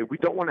the UK, we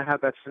don't want to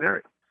have that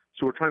scenario.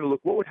 So we're trying to look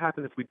what would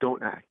happen if we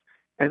don't act,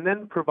 and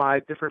then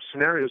provide different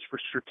scenarios for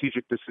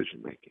strategic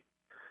decision making.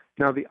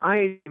 Now, the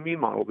IHME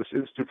model, this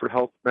Institute for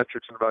Health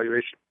Metrics and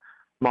Evaluation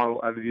model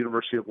out of the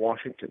University of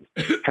Washington,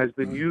 has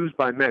been used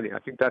by many. I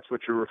think that's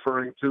what you're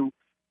referring to,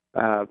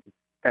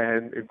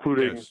 and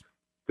including yes.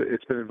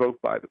 It's been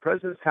invoked by the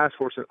President's task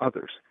force and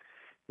others.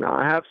 Now,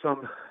 I have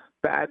some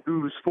bad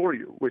news for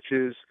you, which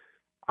is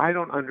I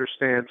don't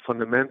understand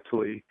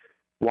fundamentally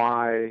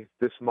why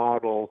this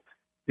model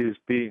is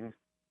being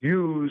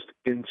used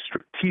in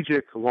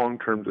strategic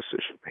long-term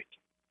decision-making.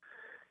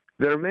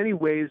 There are many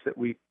ways that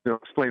we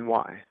explain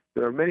why.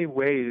 There are many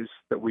ways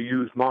that we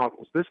use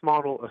models. This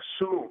model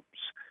assumes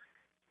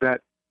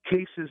that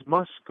cases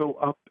must go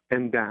up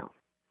and down.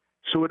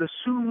 So it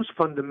assumes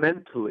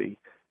fundamentally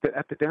that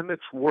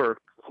epidemics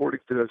work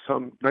according to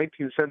some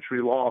 19th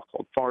century law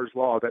called Farr's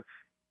Law, that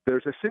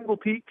there's a single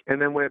peak,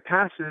 and then when it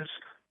passes,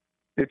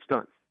 it's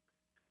done.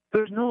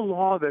 There's no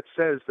law that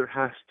says there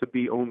has to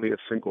be only a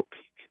single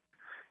peak.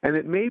 And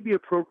it may be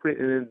appropriate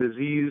in a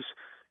disease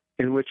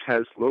in which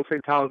has low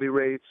fatality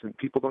rates and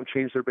people don't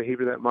change their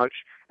behavior that much.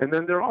 And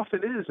then there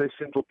often is a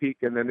single peak,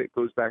 and then it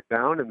goes back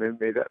down, and then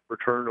may that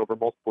return over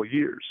multiple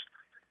years.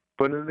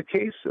 But in the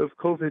case of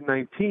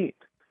COVID-19,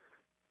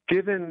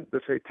 given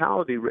the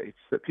fatality rates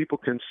that people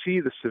can see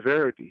the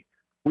severity,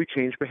 we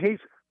change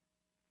behavior.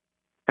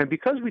 And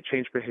because we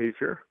change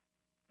behavior,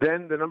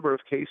 then the number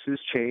of cases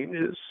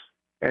changes,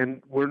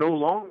 and we're no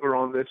longer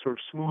on this sort of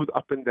smooth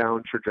up and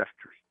down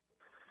trajectory.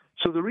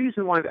 So the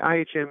reason why the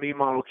IHME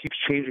model keeps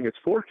changing its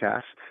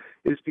forecast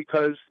is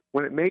because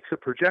when it makes a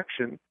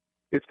projection,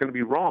 it's going to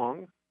be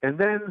wrong. And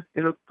then,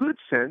 in a good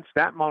sense,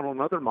 that model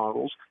and other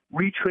models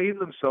retrain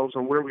themselves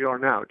on where we are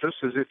now, just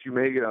as if you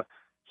make a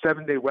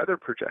 7-day weather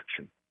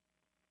projection.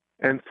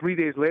 And 3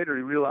 days later,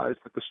 you realize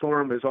that the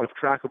storm is off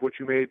track of what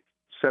you made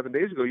 7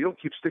 days ago. You don't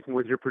keep sticking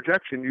with your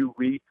projection. You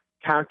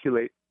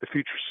recalculate the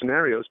future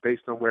scenarios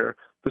based on where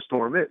the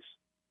storm is.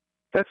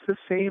 That's the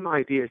same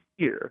idea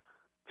here.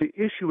 The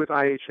issue with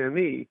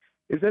IHME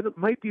is that it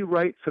might be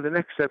right for the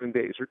next 7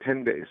 days or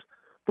 10 days,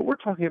 but we're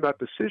talking about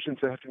decisions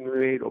that have to be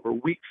made over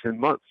weeks and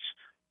months.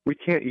 We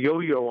can't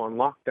yo-yo on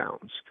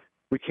lockdowns.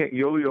 We can't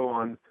yo-yo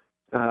on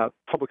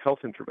public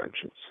health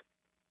interventions.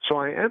 So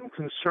I am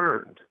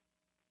concerned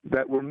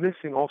that we're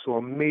missing also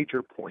a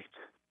major point.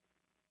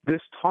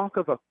 This talk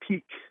of a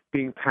peak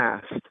being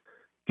passed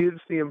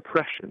gives the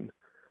impression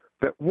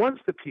that once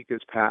the peak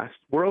is passed,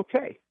 we're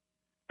okay,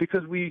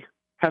 because we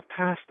have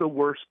passed the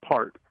worst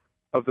part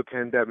of the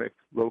pandemic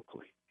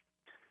locally.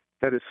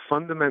 That is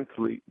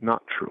fundamentally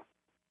not true.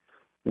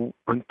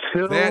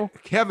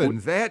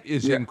 That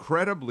is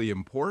incredibly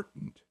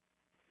important.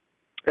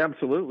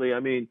 Absolutely. I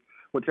mean,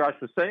 what Josh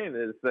was saying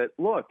is that,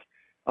 look,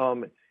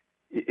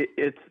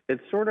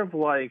 it's sort of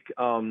like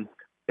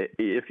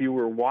if you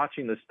were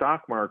watching the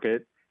stock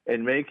market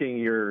and making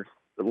your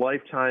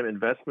lifetime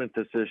investment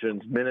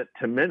decisions minute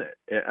to minute.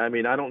 I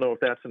mean, I don't know if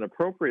that's an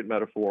appropriate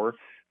metaphor,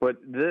 but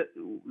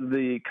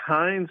the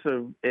kinds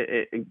of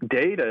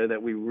data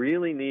that we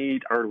really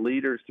need our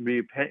leaders to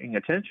be paying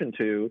attention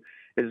to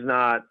is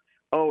not,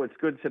 oh, it's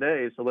good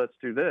today, so let's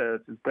do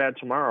this. It's bad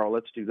tomorrow,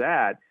 let's do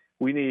that.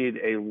 We need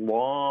a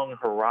long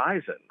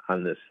horizon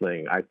on this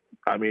thing.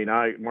 I mean,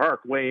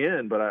 Mark, weigh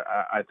in, but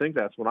I think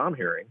that's what I'm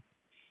hearing.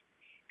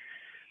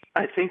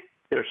 I think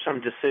there's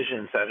some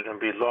decisions that are going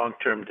to be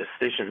long-term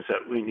decisions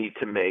that we need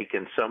to make,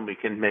 and some we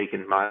can make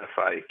and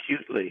modify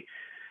acutely.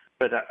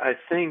 But I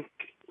think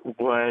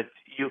what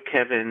you,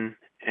 Kevin,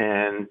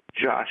 and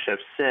Josh have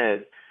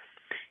said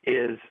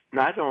is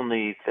not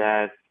only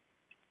that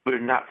we're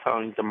not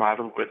following the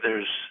model where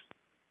there's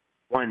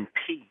one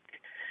peak,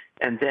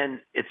 and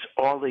then it's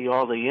all the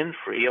in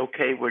free.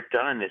 Okay, we're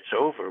done. It's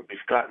over.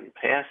 We've gotten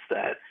past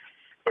that.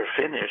 We're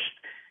finished.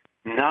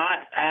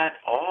 Not at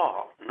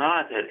all.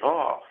 Not at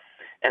all.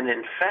 And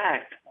in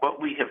fact,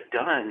 what we have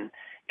done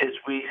is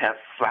we have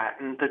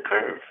flattened the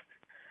curve.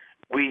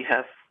 We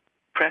have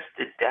pressed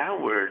it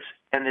downwards,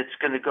 and it's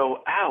going to go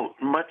out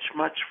much,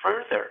 much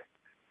further.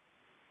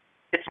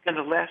 It's going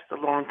to last a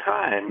long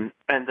time.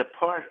 And the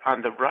part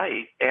on the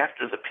right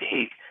after the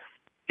peak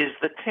is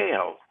the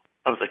tail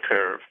of the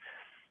curve.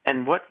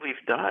 And what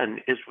we've done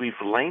is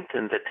we've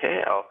lengthened the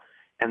tail,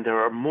 and there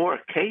are more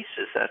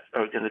cases that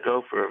are going to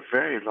go for a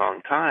very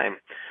long time.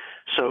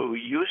 So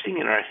using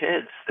in our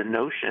heads the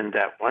notion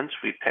that once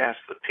we pass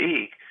the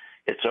peak,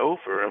 it's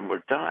over and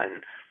we're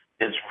done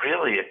is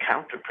really a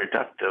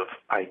counterproductive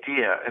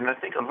idea. And I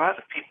think a lot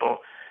of people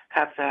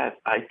have that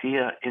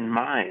idea in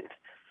mind.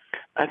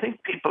 I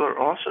think people are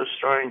also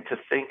starting to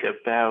think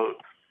about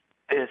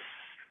this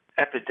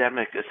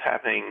epidemic as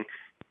having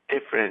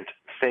different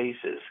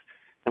phases.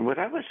 And what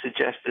I would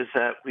suggest is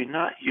that we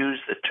not use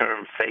the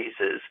term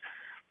phases,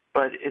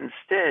 but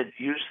instead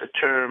use the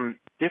term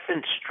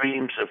different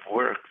streams of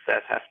work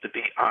that have to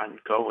be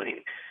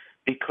ongoing,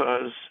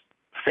 because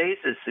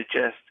phases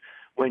suggest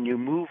when you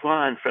move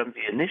on from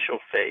the initial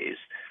phase,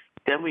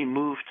 then we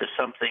move to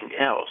something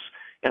else,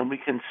 and we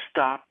can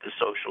stop the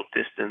social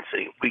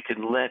distancing. We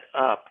can let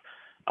up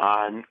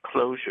on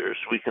closures.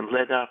 We can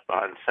let up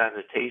on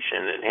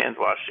sanitation and hand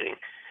washing.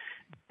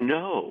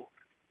 No,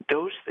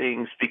 those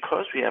things,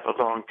 because we have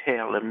a long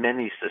tail and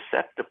many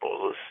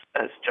susceptibles,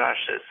 as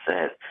Josh has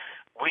said,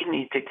 we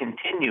need to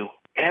continue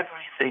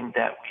everything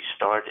that we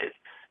started.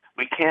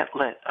 We can't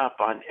let up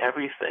on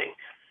everything.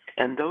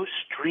 And those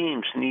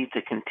streams need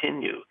to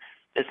continue.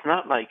 It's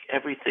not like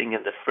everything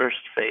in the first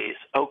phase,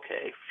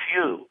 okay,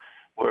 phew,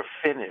 we're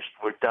finished,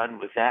 we're done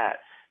with that.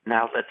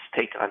 Now let's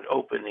take on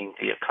opening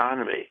the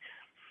economy.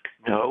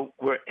 No,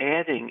 we're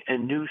adding a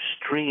new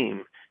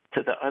stream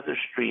to the other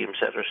streams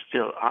that are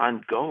still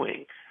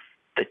ongoing.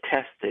 The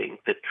testing,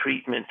 the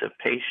treatment of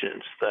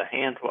patients, the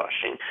hand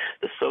washing,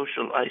 the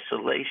social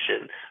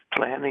isolation,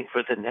 planning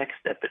for the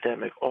next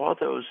epidemic, all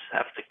those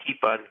have to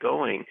keep on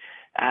going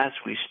as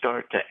we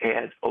start to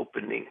add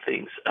opening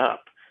things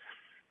up.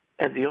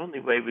 And the only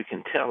way we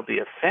can tell the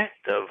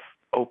effect of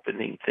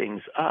opening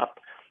things up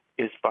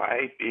is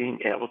by being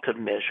able to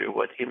measure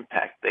what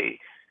impact they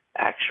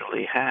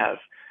actually have.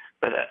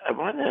 But I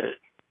want to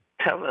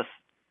tell us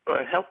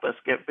or help us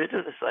get rid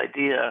of this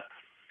idea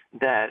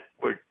that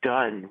we're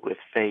done with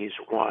phase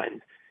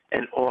one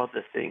and all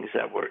the things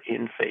that were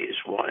in phase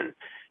one.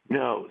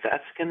 No,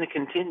 that's going to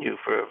continue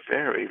for a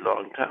very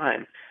long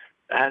time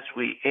as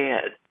we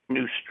add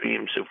new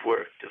streams of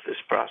work to this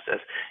process.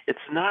 It's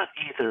not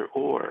either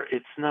or.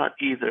 It's not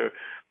either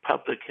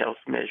public health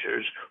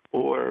measures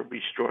or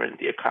restoring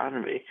the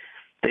economy.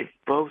 They've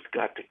both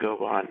got to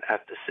go on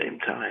at the same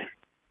time.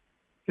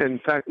 In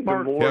fact, Mark,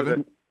 the more Kevin?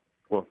 that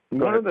well,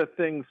 one of the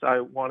things I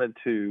wanted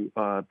to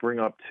bring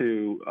up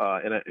too,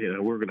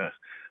 and we're gonna,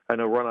 I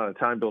know, run out of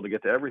time, Bill, to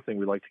get to everything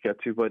we'd like to get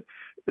to, but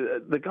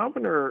the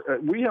governor,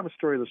 we have a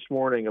story this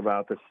morning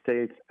about the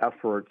state's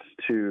efforts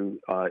to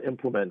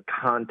implement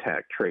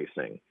contact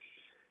tracing.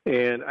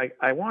 And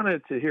I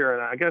wanted to hear,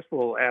 and I guess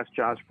we'll ask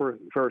Josh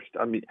first.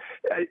 I mean,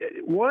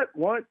 what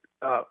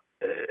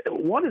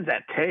does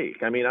that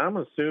take? I mean, I'm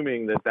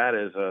assuming that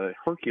is a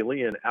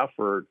Herculean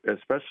effort,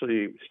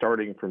 especially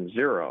starting from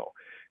zero.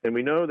 And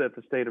we know that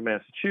the state of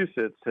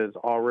Massachusetts has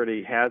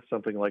already had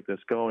something like this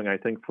going, I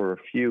think, for a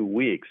few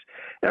weeks.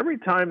 Every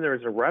time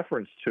there's a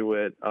reference to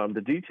it, the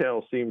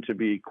details seem to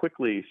be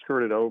quickly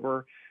skirted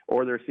over,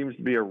 or there seems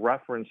to be a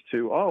reference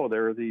to, oh,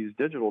 there are these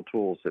digital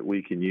tools that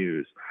we can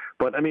use.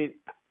 But, I mean,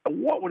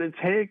 what would it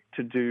take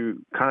to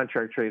do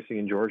contact tracing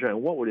in Georgia,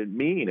 and what would it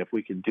mean if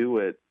we could do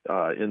it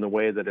in the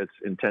way that it's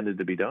intended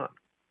to be done?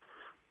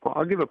 Well,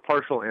 I'll give a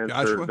partial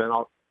answer. Joshua? Then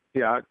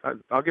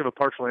I'll give a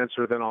partial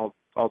answer. Then I'll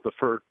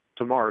defer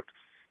to Mark.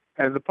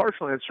 And the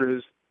partial answer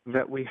is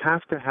that we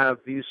have to have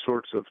these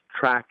sorts of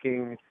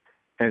tracking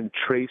and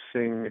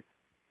tracing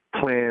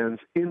plans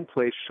in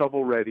place,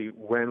 shovel ready,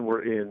 when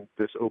we're in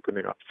this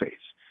opening up phase.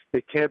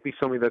 It can't be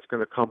something that's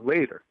going to come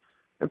later.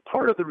 And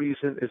part of the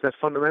reason is that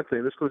fundamentally,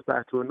 and this goes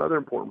back to another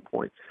important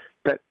point,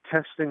 that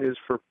testing is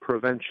for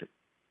prevention.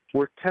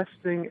 We're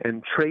testing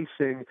and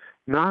tracing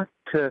not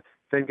to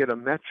then get a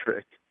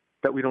metric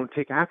that we don't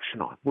take action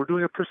on. We're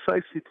doing it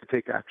precisely to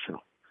take action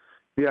on.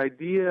 The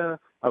idea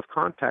of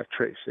contact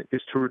tracing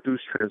is to reduce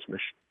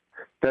transmission.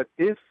 That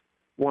if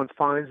one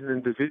finds an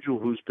individual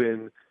who's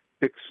been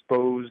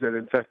exposed and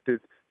infected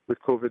with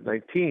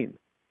COVID-19,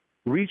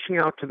 reaching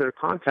out to their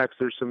contacts,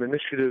 there's some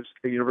initiatives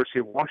at the University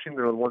of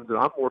Washington, are the ones that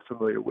I'm more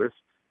familiar with.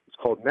 It's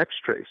called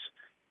NextTrace.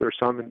 There's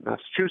some in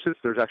Massachusetts.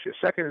 There's actually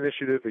a second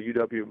initiative, a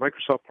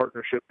UW-Microsoft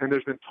partnership, and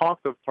there's been talk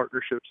of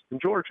partnerships in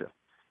Georgia.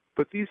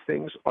 But these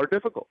things are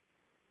difficult.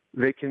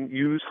 They can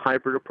use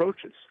hybrid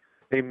approaches,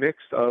 a mix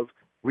of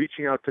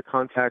reaching out to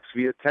contacts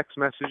via text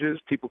messages.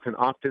 People can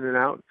opt in and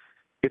out.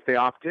 If they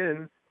opt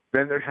in,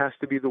 then there has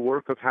to be the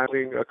work of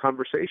having a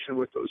conversation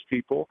with those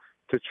people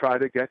to try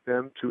to get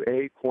them to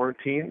A,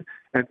 quarantine,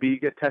 and B,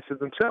 get tested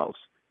themselves.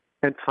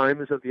 And time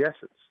is of the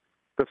essence.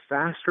 The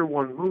faster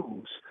one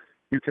moves,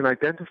 you can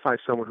identify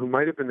someone who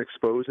might have been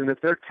exposed, and if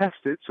they're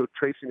tested, so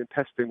tracing and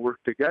testing work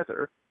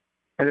together,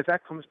 and if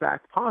that comes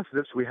back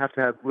positive, so we have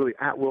to have really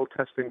at-will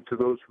testing to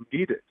those who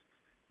need it.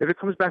 If it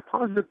comes back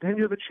positive, then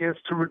you have a chance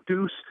to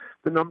reduce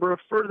the number of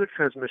further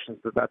transmissions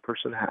that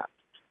person has.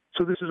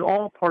 So this is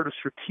all part of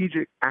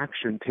strategic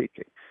action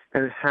taking,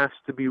 and it has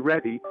to be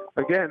ready,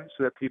 again,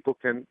 so that people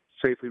can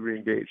safely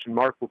reengage. And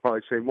Mark will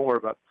probably say more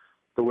about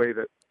the way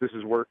that this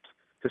has worked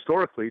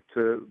historically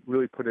to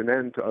really put an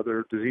end to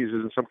other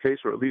diseases in some case,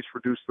 or at least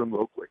reduce them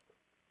locally.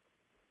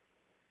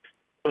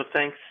 Well,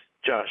 thanks,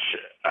 Josh.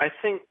 I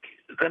think,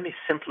 let me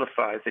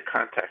simplify the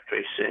contact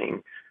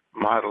tracing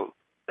model,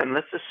 and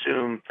let's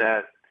assume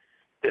that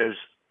there's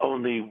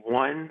only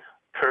one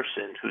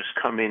person who's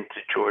come into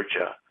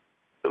Georgia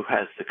who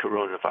has the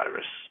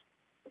coronavirus,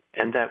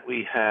 and that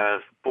we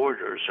have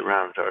borders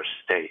around our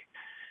state.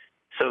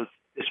 So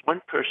this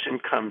one person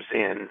comes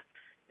in,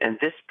 and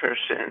this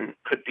person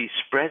could be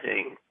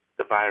spreading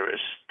the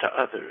virus to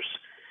others.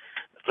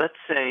 Let's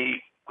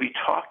say we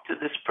talk to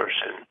this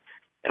person,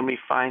 and we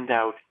find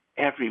out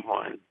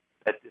everyone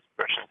that this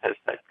person has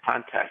had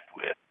contact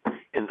with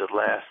in the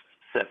last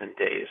 7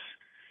 days.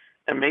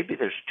 And maybe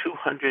there's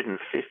 250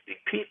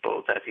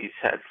 people that he's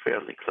had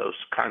fairly close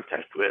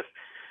contact with.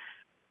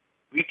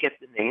 We get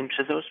the names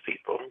of those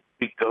people.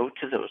 We go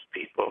to those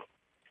people.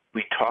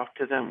 We talk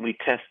to them. We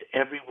test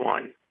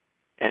everyone.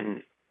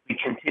 And we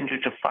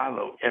continue to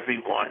follow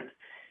everyone.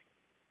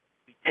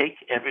 We take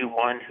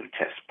everyone who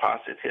tests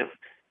positive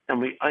and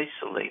we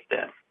isolate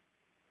them.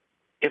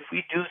 If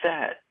we do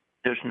that,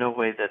 there's no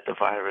way that the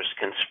virus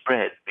can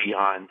spread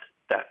beyond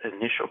that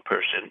initial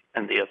person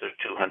and the other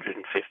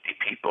 250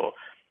 people,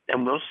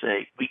 and we'll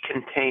say we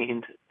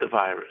contained the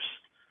virus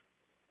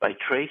by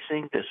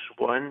tracing this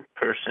one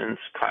person's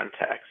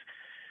contacts,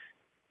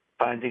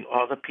 finding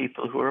all the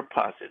people who are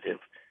positive,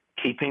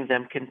 keeping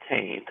them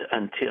contained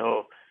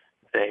until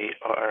they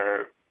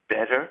are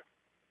better,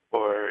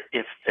 or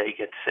if they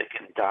get sick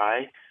and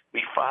die.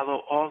 We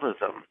follow all of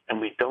them,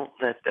 and we don't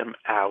let them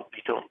out.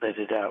 We don't let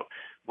it out.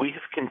 We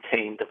have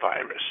contained the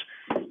virus,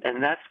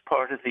 and that's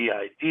part of the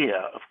idea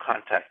of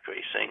contact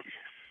tracing.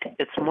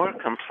 It's more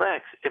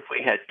complex if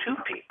we had two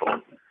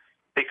people,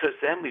 because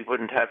then we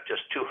wouldn't have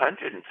just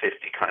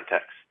 250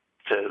 contacts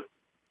to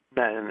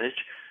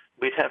manage.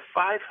 We'd have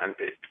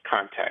 500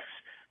 contacts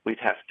we'd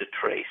have to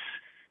trace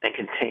and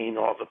contain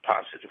all the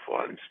positive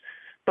ones.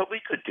 But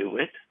we could do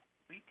it.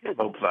 We can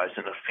mobilize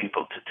enough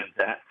people to do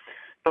that.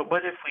 But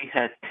what if we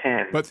had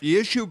 10? But the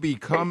issue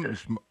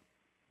becomes...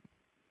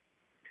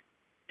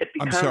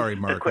 I'm sorry,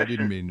 Mark. I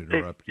didn't mean to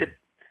interrupt you.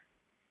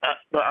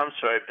 Well, I'm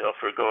sorry, Bill,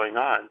 for going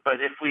on.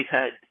 But if we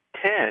had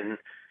 10,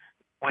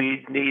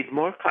 we need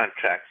more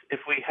contacts.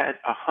 If we had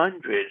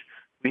 100,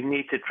 we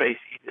need to trace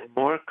even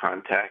more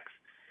contacts.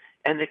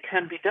 And it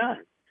can be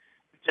done.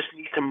 We just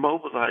need to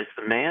mobilize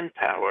the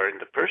manpower and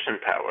the person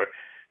power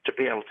to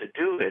be able to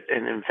do it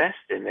and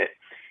invest in it.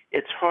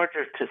 It's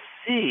harder to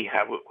see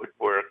how it would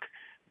work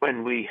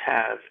when we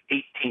have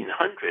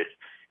 1,800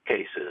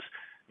 cases.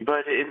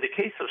 But in the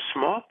case of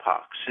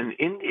smallpox in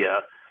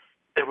India,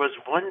 there was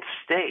one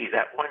state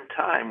at one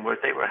time where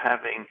they were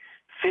having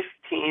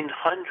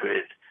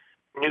 1,500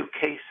 new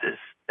cases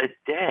a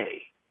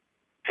day.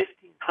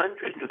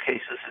 1,500 new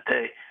cases a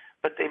day.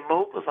 But they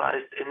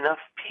mobilized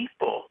enough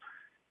people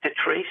to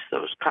trace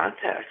those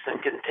contacts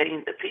and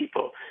contain the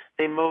people.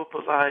 They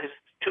mobilized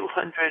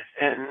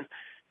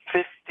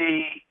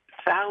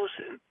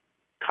 250,000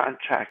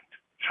 contact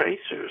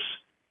tracers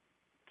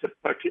to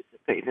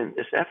participate in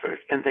this effort,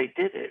 and they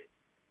did it.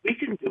 We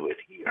can do it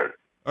here.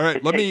 All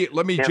right, let me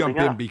jump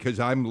in because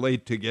I'm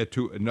late to get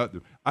to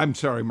another. I'm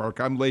sorry,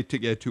 Mark. I'm late to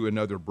get to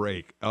another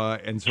break,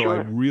 and so Sure.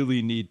 I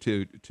really need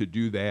to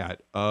do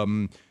that.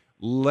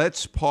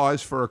 Let's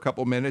pause for a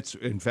couple minutes.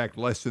 In fact,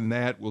 less than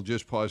that. We'll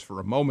just pause for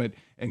a moment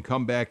and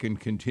come back and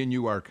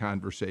continue our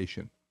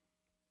conversation.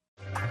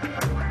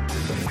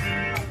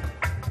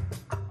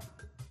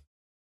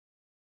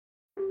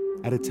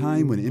 At a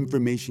time when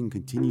information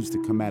continues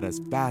to come at us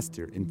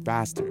faster and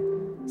faster,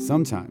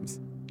 sometimes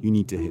you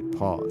need to hit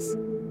pause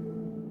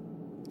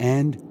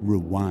and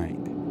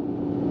rewind.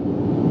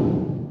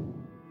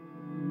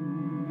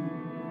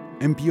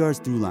 NPR's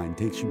Throughline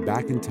takes you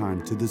back in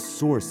time to the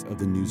source of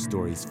the news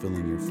stories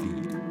filling your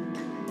feed.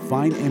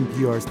 Find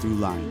NPR's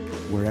Throughline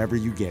wherever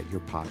you get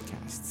your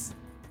podcasts.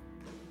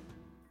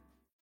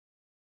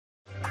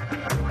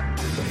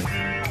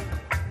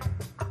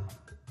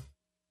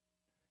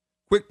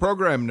 Quick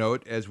program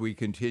note as we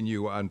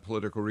continue on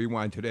Political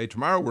Rewind today.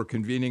 Tomorrow we're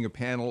convening a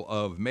panel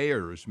of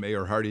mayors,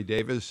 Mayor Hardy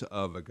Davis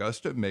of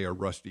Augusta, Mayor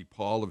Rusty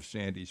Paul of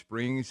Sandy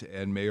Springs,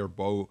 and Mayor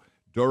Bo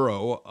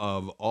Duro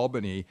of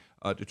Albany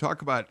to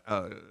talk about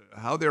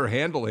how they're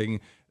handling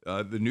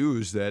the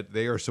news that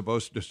they are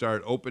supposed to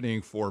start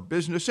opening for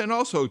business, and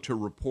also to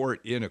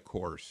report in, of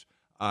course,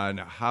 on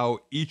how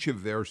each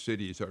of their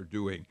cities are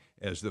doing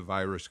as the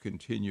virus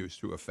continues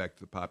to affect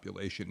the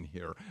population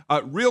here.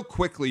 Real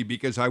quickly,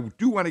 because I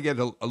do want to get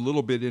a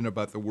little bit in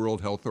about the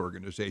World Health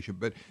Organization,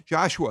 but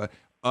Joshua,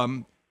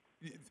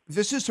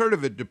 this is sort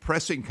of a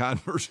depressing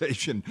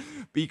conversation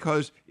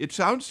because it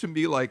sounds to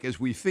me like as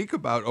we think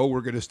about,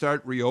 we're going to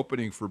start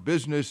reopening for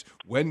business,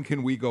 when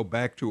can we go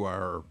back to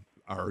our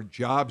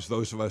jobs,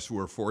 those of us who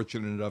are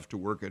fortunate enough to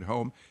work at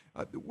home,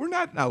 we're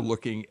not now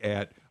looking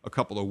at a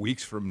couple of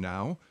weeks from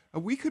now.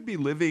 We could be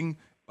living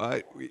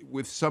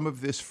with some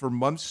of this for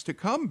months to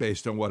come,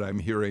 based on what I'm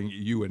hearing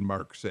you and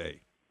Mark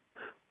say.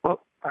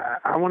 Well,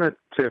 I want to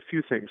say a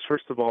few things.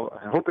 First of all,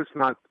 I hope it's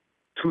not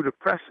too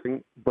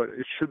depressing, but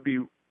it should be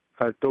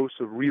a dose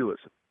of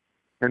realism.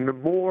 And the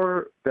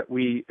more that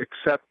we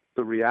accept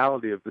the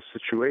reality of the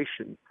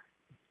situation,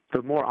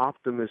 the more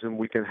optimism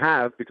we can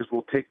have because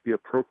we'll take the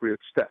appropriate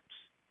steps.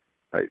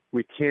 Right?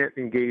 We can't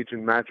engage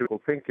in magical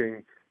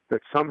thinking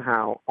that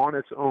somehow on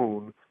its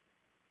own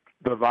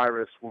the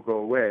virus will go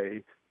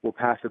away, we'll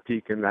pass a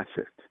peak, and that's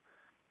it.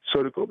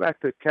 So to go back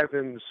to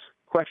Kevin's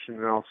question,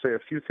 and I'll say a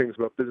few things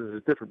about business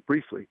is different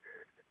briefly.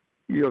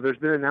 There's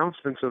been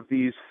announcements of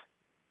these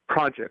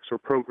projects or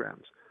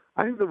programs.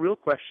 I think the real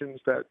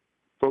questions that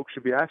folks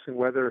should be asking,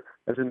 whether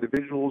as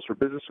individuals or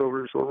business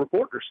owners or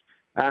reporters,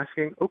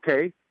 asking,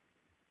 okay,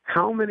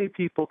 how many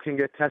people can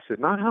get tested?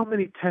 Not how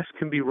many tests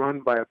can be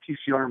run by a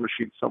PCR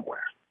machine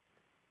somewhere.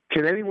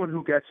 Can anyone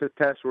who gets a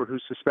test or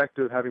who's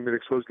suspected of having been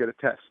exposed get a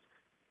test?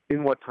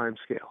 In what time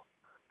scale?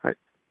 Right?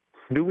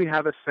 Do we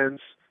have a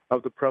sense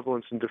of the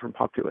prevalence in different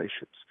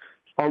populations?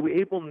 Are we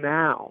able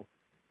now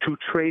to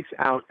trace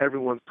out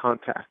everyone's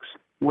contacts?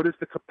 What is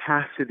the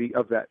capacity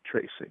of that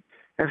tracing?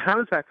 And how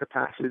does that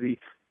capacity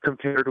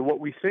compare to what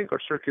we think are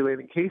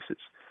circulating cases?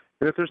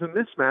 And if there's a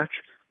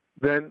mismatch,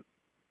 then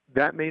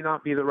that may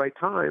not be the right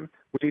time.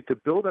 We need to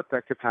build up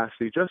that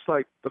capacity, just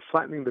like the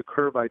flattening the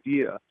curve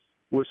idea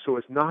was so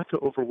as not to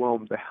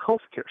overwhelm the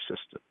healthcare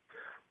system.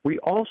 We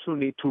also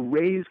need to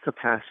raise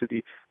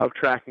capacity of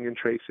tracking and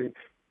tracing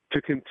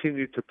to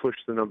continue to push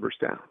the numbers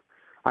down.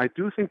 I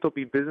do think there'll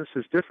be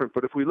businesses different,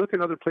 but if we look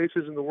in other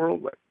places in the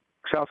world, like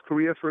South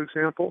Korea, for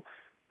example,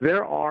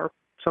 there are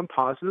some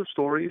positive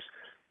stories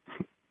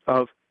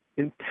of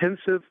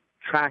intensive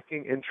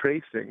tracking and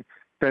tracing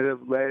that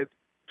have led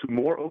to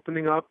more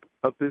opening up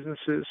of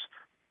businesses,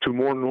 to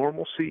more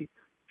normalcy.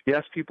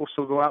 Yes, people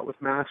still go out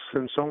with masks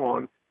and so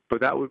on,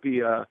 but that would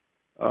be a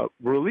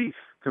relief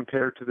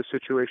compared to the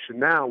situation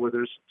now where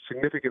there's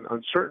significant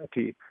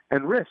uncertainty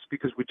and risk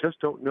because we just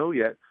don't know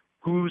yet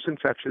who's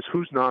infectious,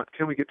 who's not,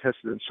 can we get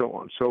tested, and so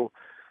on. So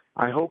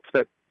I hope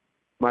that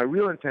my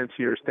real intent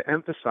here is to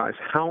emphasize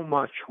how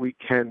much we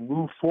can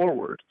move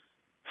forward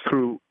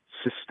through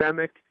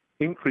systemic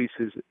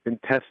increases in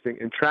testing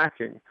and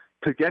tracking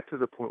to get to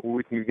the point where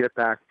we can get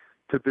back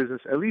to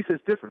business, at least as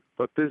different,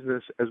 but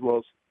business as well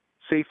as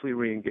safely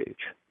re-engage.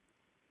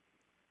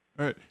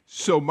 All right.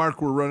 So,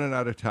 Mark, we're running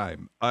out of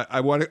time.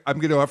 I'm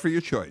going to offer you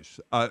a choice.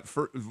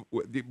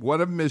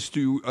 One of them is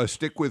to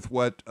stick with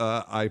what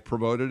I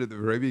promoted at the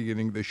very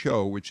beginning of the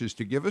show, which is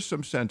to give us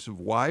some sense of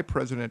why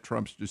President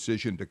Trump's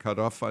decision to cut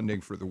off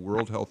funding for the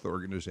World Health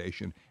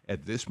Organization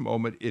at this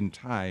moment in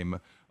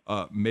time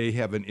may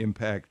have an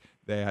impact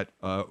that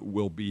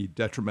will be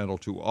detrimental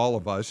to all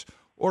of us.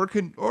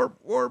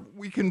 Or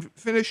we can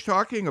finish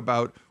talking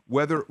about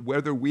whether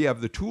we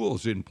have the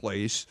tools in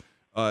place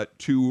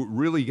to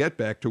really get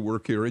back to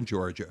work here in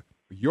Georgia.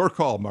 Your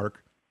call,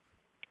 Mark.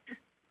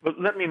 Well,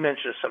 let me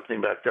mention something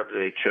about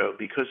WHO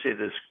because it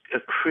is a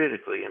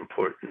critically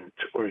important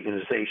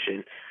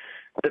organization.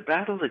 The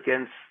battle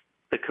against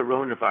the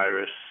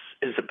coronavirus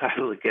is a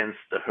battle against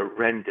the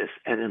horrendous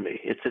enemy.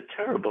 It's a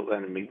terrible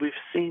enemy. We've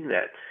seen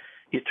that.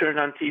 You turn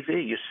on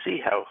TV, you see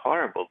how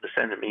horrible this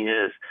enemy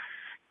is.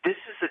 This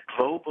is a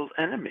global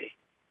enemy.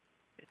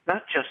 It's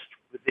not just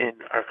within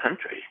our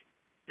country.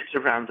 It's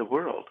around the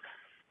world.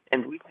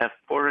 And we have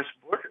porous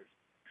borders.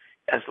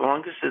 As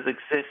long as it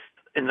exists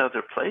in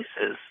other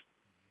places,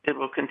 it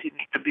will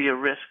continue to be a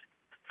risk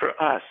for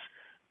us.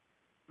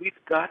 We've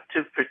got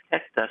to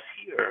protect us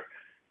here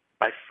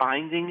by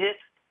finding it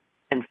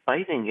and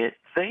fighting it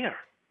there.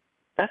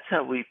 That's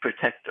how we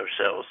protect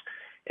ourselves.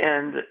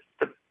 And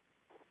the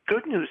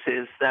good news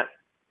is that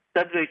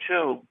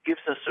WHO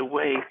gives us a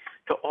way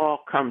to all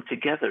come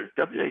together.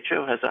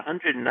 WHO has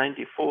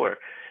 194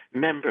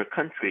 member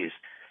countries,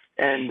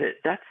 and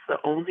that's the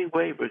only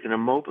way we're going to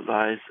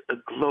mobilize a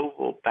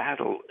global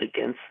battle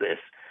against this.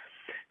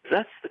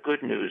 That's the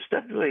good news.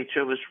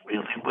 WHO is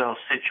really well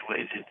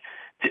situated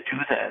to do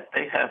that.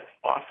 They have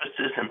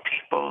offices and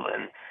people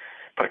and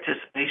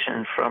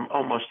participation from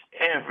almost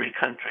every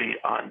country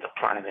on the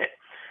planet.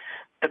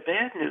 The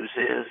bad news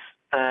is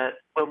that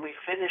when we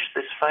finish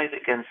this fight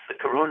against the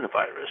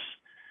coronavirus,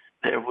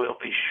 there will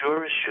be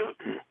sure as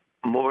shooting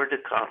more to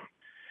come.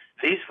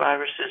 These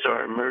viruses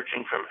are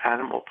emerging from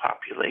animal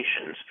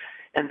populations,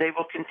 and they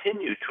will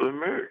continue to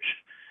emerge.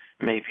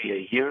 Maybe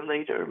a year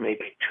later,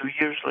 maybe 2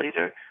 years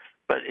later,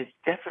 but it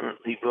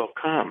definitely will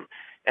come.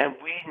 And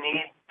we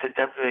need the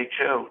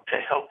WHO to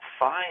help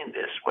find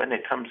this when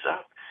it comes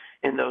up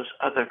in those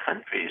other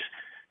countries.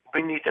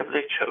 We need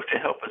WHO to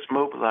help us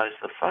mobilize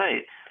the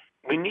fight.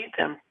 We need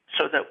them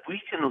so that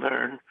we can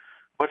learn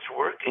what's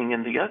working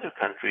in the other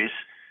countries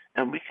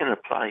and we can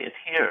apply it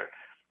here.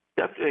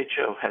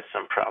 WHO has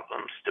some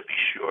problems, to be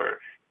sure.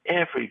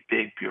 Every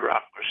big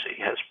bureaucracy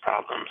has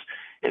problems.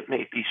 It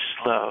may be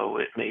slow,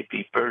 it may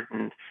be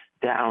burdened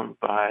down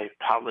by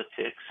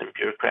politics and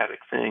bureaucratic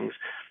things,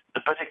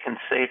 but it can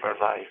save our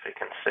life, it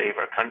can save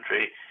our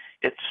country.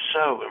 It's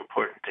so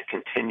important to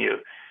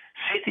continue.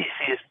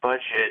 CDC's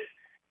budget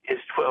is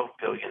 $12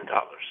 billion,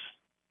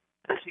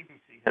 and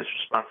CDC has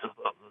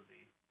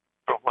responsibility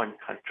for one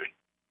country.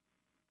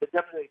 The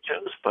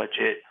WHO's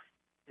budget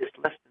is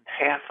less than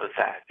half of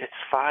that. It's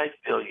 $5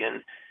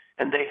 billion,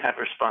 and they have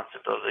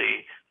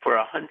responsibility for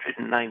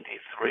 193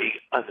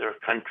 other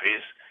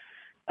countries.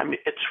 I mean,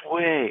 it's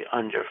way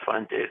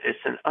underfunded.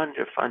 It's an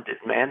underfunded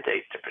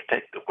mandate to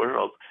protect the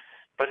world,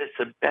 but it's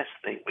the best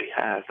thing we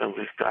have, and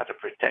we've got to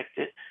protect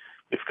it.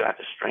 We've got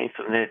to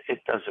strengthen it. It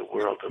does a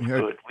world of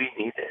good. We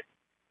need it.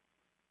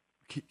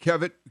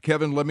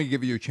 Kevin, let me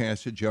give you a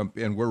chance to jump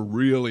in. We're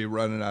really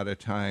running out of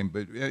time,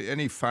 but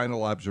any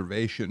final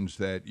observations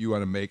that you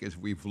want to make as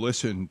we've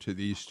listened to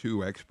these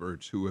two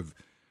experts who have,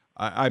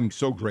 I'm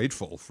so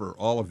grateful for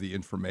all of the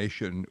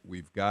information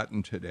we've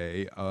gotten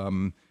today.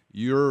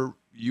 You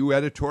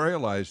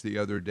editorialized the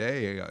other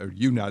day, or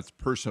you not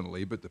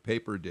personally, but the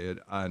paper did,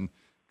 on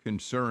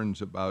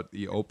concerns about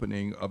the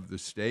opening of the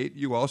state.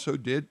 You also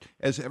did,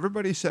 as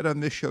everybody said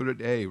on this show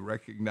today,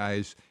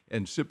 recognize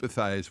and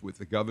sympathize with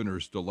the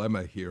governor's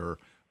dilemma here.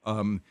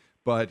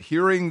 But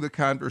hearing the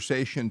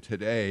conversation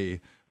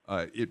today,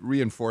 it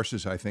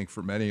reinforces, I think,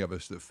 for many of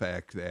us, the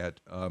fact that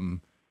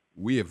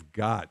we have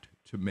got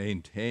to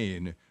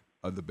maintain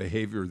the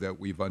behavior that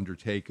we've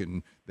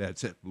undertaken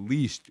that's at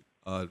least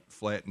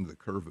flatten the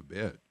curve a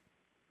bit?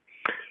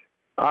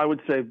 I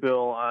would say,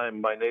 Bill,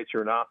 I'm by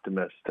nature an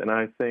optimist, and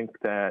I think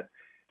that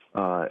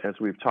as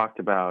we've talked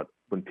about,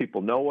 when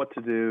people know what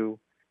to do,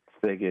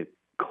 they get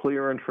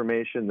clear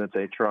information that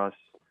they trust.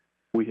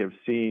 We have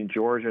seen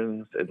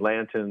Georgians,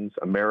 Atlantans,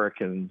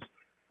 Americans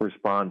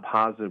respond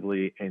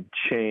positively and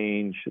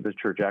change the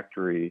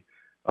trajectory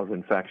of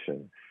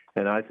infection.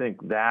 And I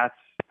think that's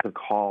the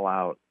call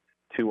out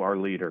to our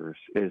leaders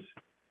is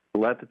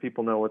let the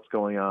people know what's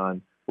going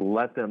on,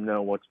 let them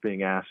know what's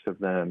being asked of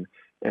them,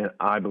 and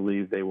I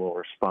believe they will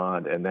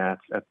respond, and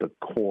that's at the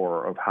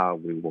core of how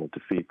we will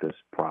defeat this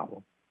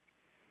problem.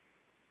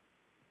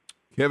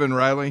 Kevin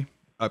Riley,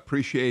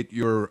 appreciate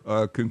your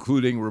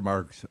concluding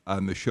remarks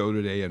on the show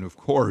today, and of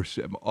course,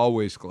 I'm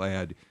always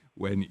glad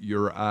when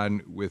you're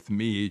on with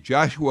me.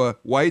 Joshua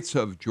Weitz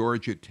of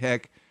Georgia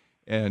Tech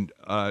and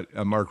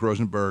Mark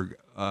Rosenberg,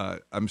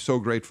 I'm so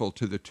grateful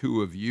to the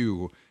two of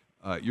you.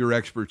 Your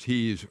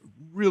expertise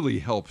really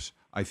helps,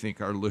 I think,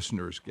 our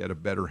listeners get a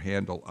better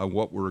handle on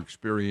what we're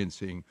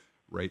experiencing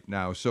right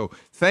now. So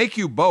thank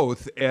you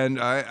both, and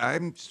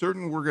I'm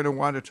certain we're going to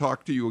want to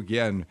talk to you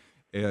again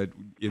in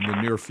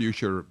the near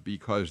future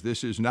because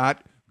this is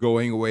not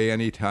going away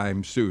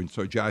anytime soon.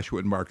 So Joshua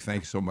and Mark,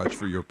 thanks so much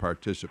for your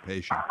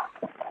participation.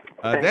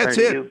 That's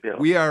it.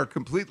 We are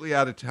completely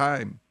out of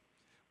time.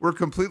 We're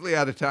completely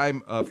out of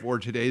time for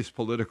today's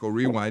Political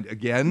Rewind.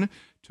 Again,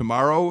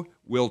 tomorrow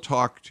we'll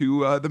talk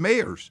to the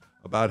mayors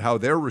about how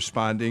they're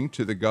responding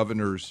to the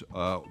governor's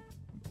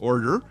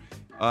order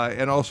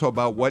and also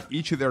about what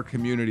each of their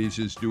communities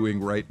is doing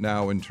right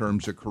now in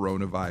terms of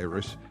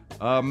coronavirus.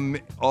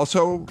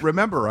 Also,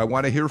 remember, I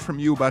want to hear from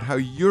you about how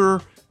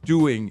you're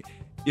doing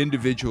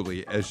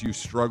individually as you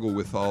struggle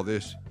with all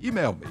this.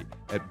 Email me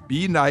at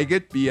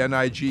bnigut,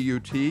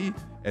 B-N-I-G-U-T,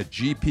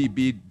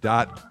 @gpb.org.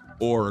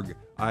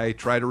 I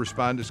try to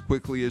respond as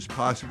quickly as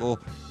possible,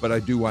 but I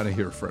do want to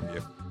hear from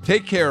you.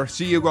 Take care.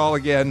 See you all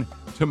again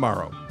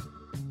tomorrow.